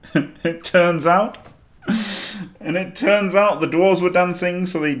 It turns out the dwarves were dancing,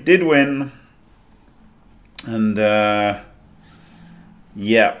 so they did win. And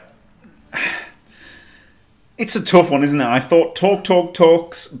yeah. It's a tough one, isn't it? I thought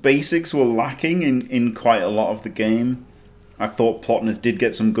TalkTalkTalk's basics were lacking in quite a lot of the game. I thought Plotinus did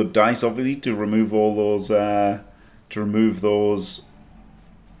get some good dice, obviously, to remove all those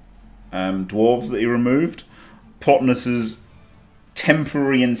dwarves that he removed. Plotinus's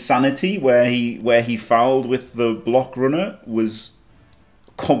temporary insanity, where he fouled with the block runner, was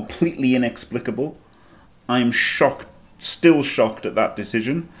completely inexplicable. I'm shocked, still shocked at that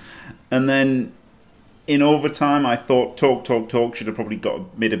decision. And then in overtime, I thought TalkTalkTalk should have probably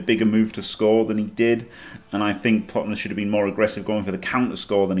made a bigger move to score than he did, and I think Plotinus should have been more aggressive going for the counter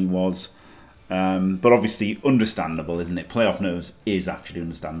score than he was. But obviously, understandable, isn't it? Playoff nerves is actually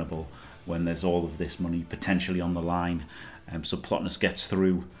understandable when there's all of this money potentially on the line. So Plotinus gets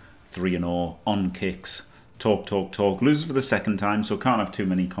through 3-0 on kicks. TalkTalkTalk loses for the second time, so can't have too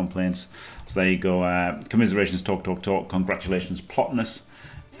many complaints. So there you go. Commiserations, TalkTalkTalk. Congratulations, Plotinus.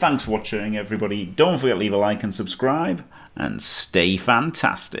 Thanks for watching, everybody. Don't forget to leave a like and subscribe, and stay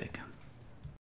fantastic.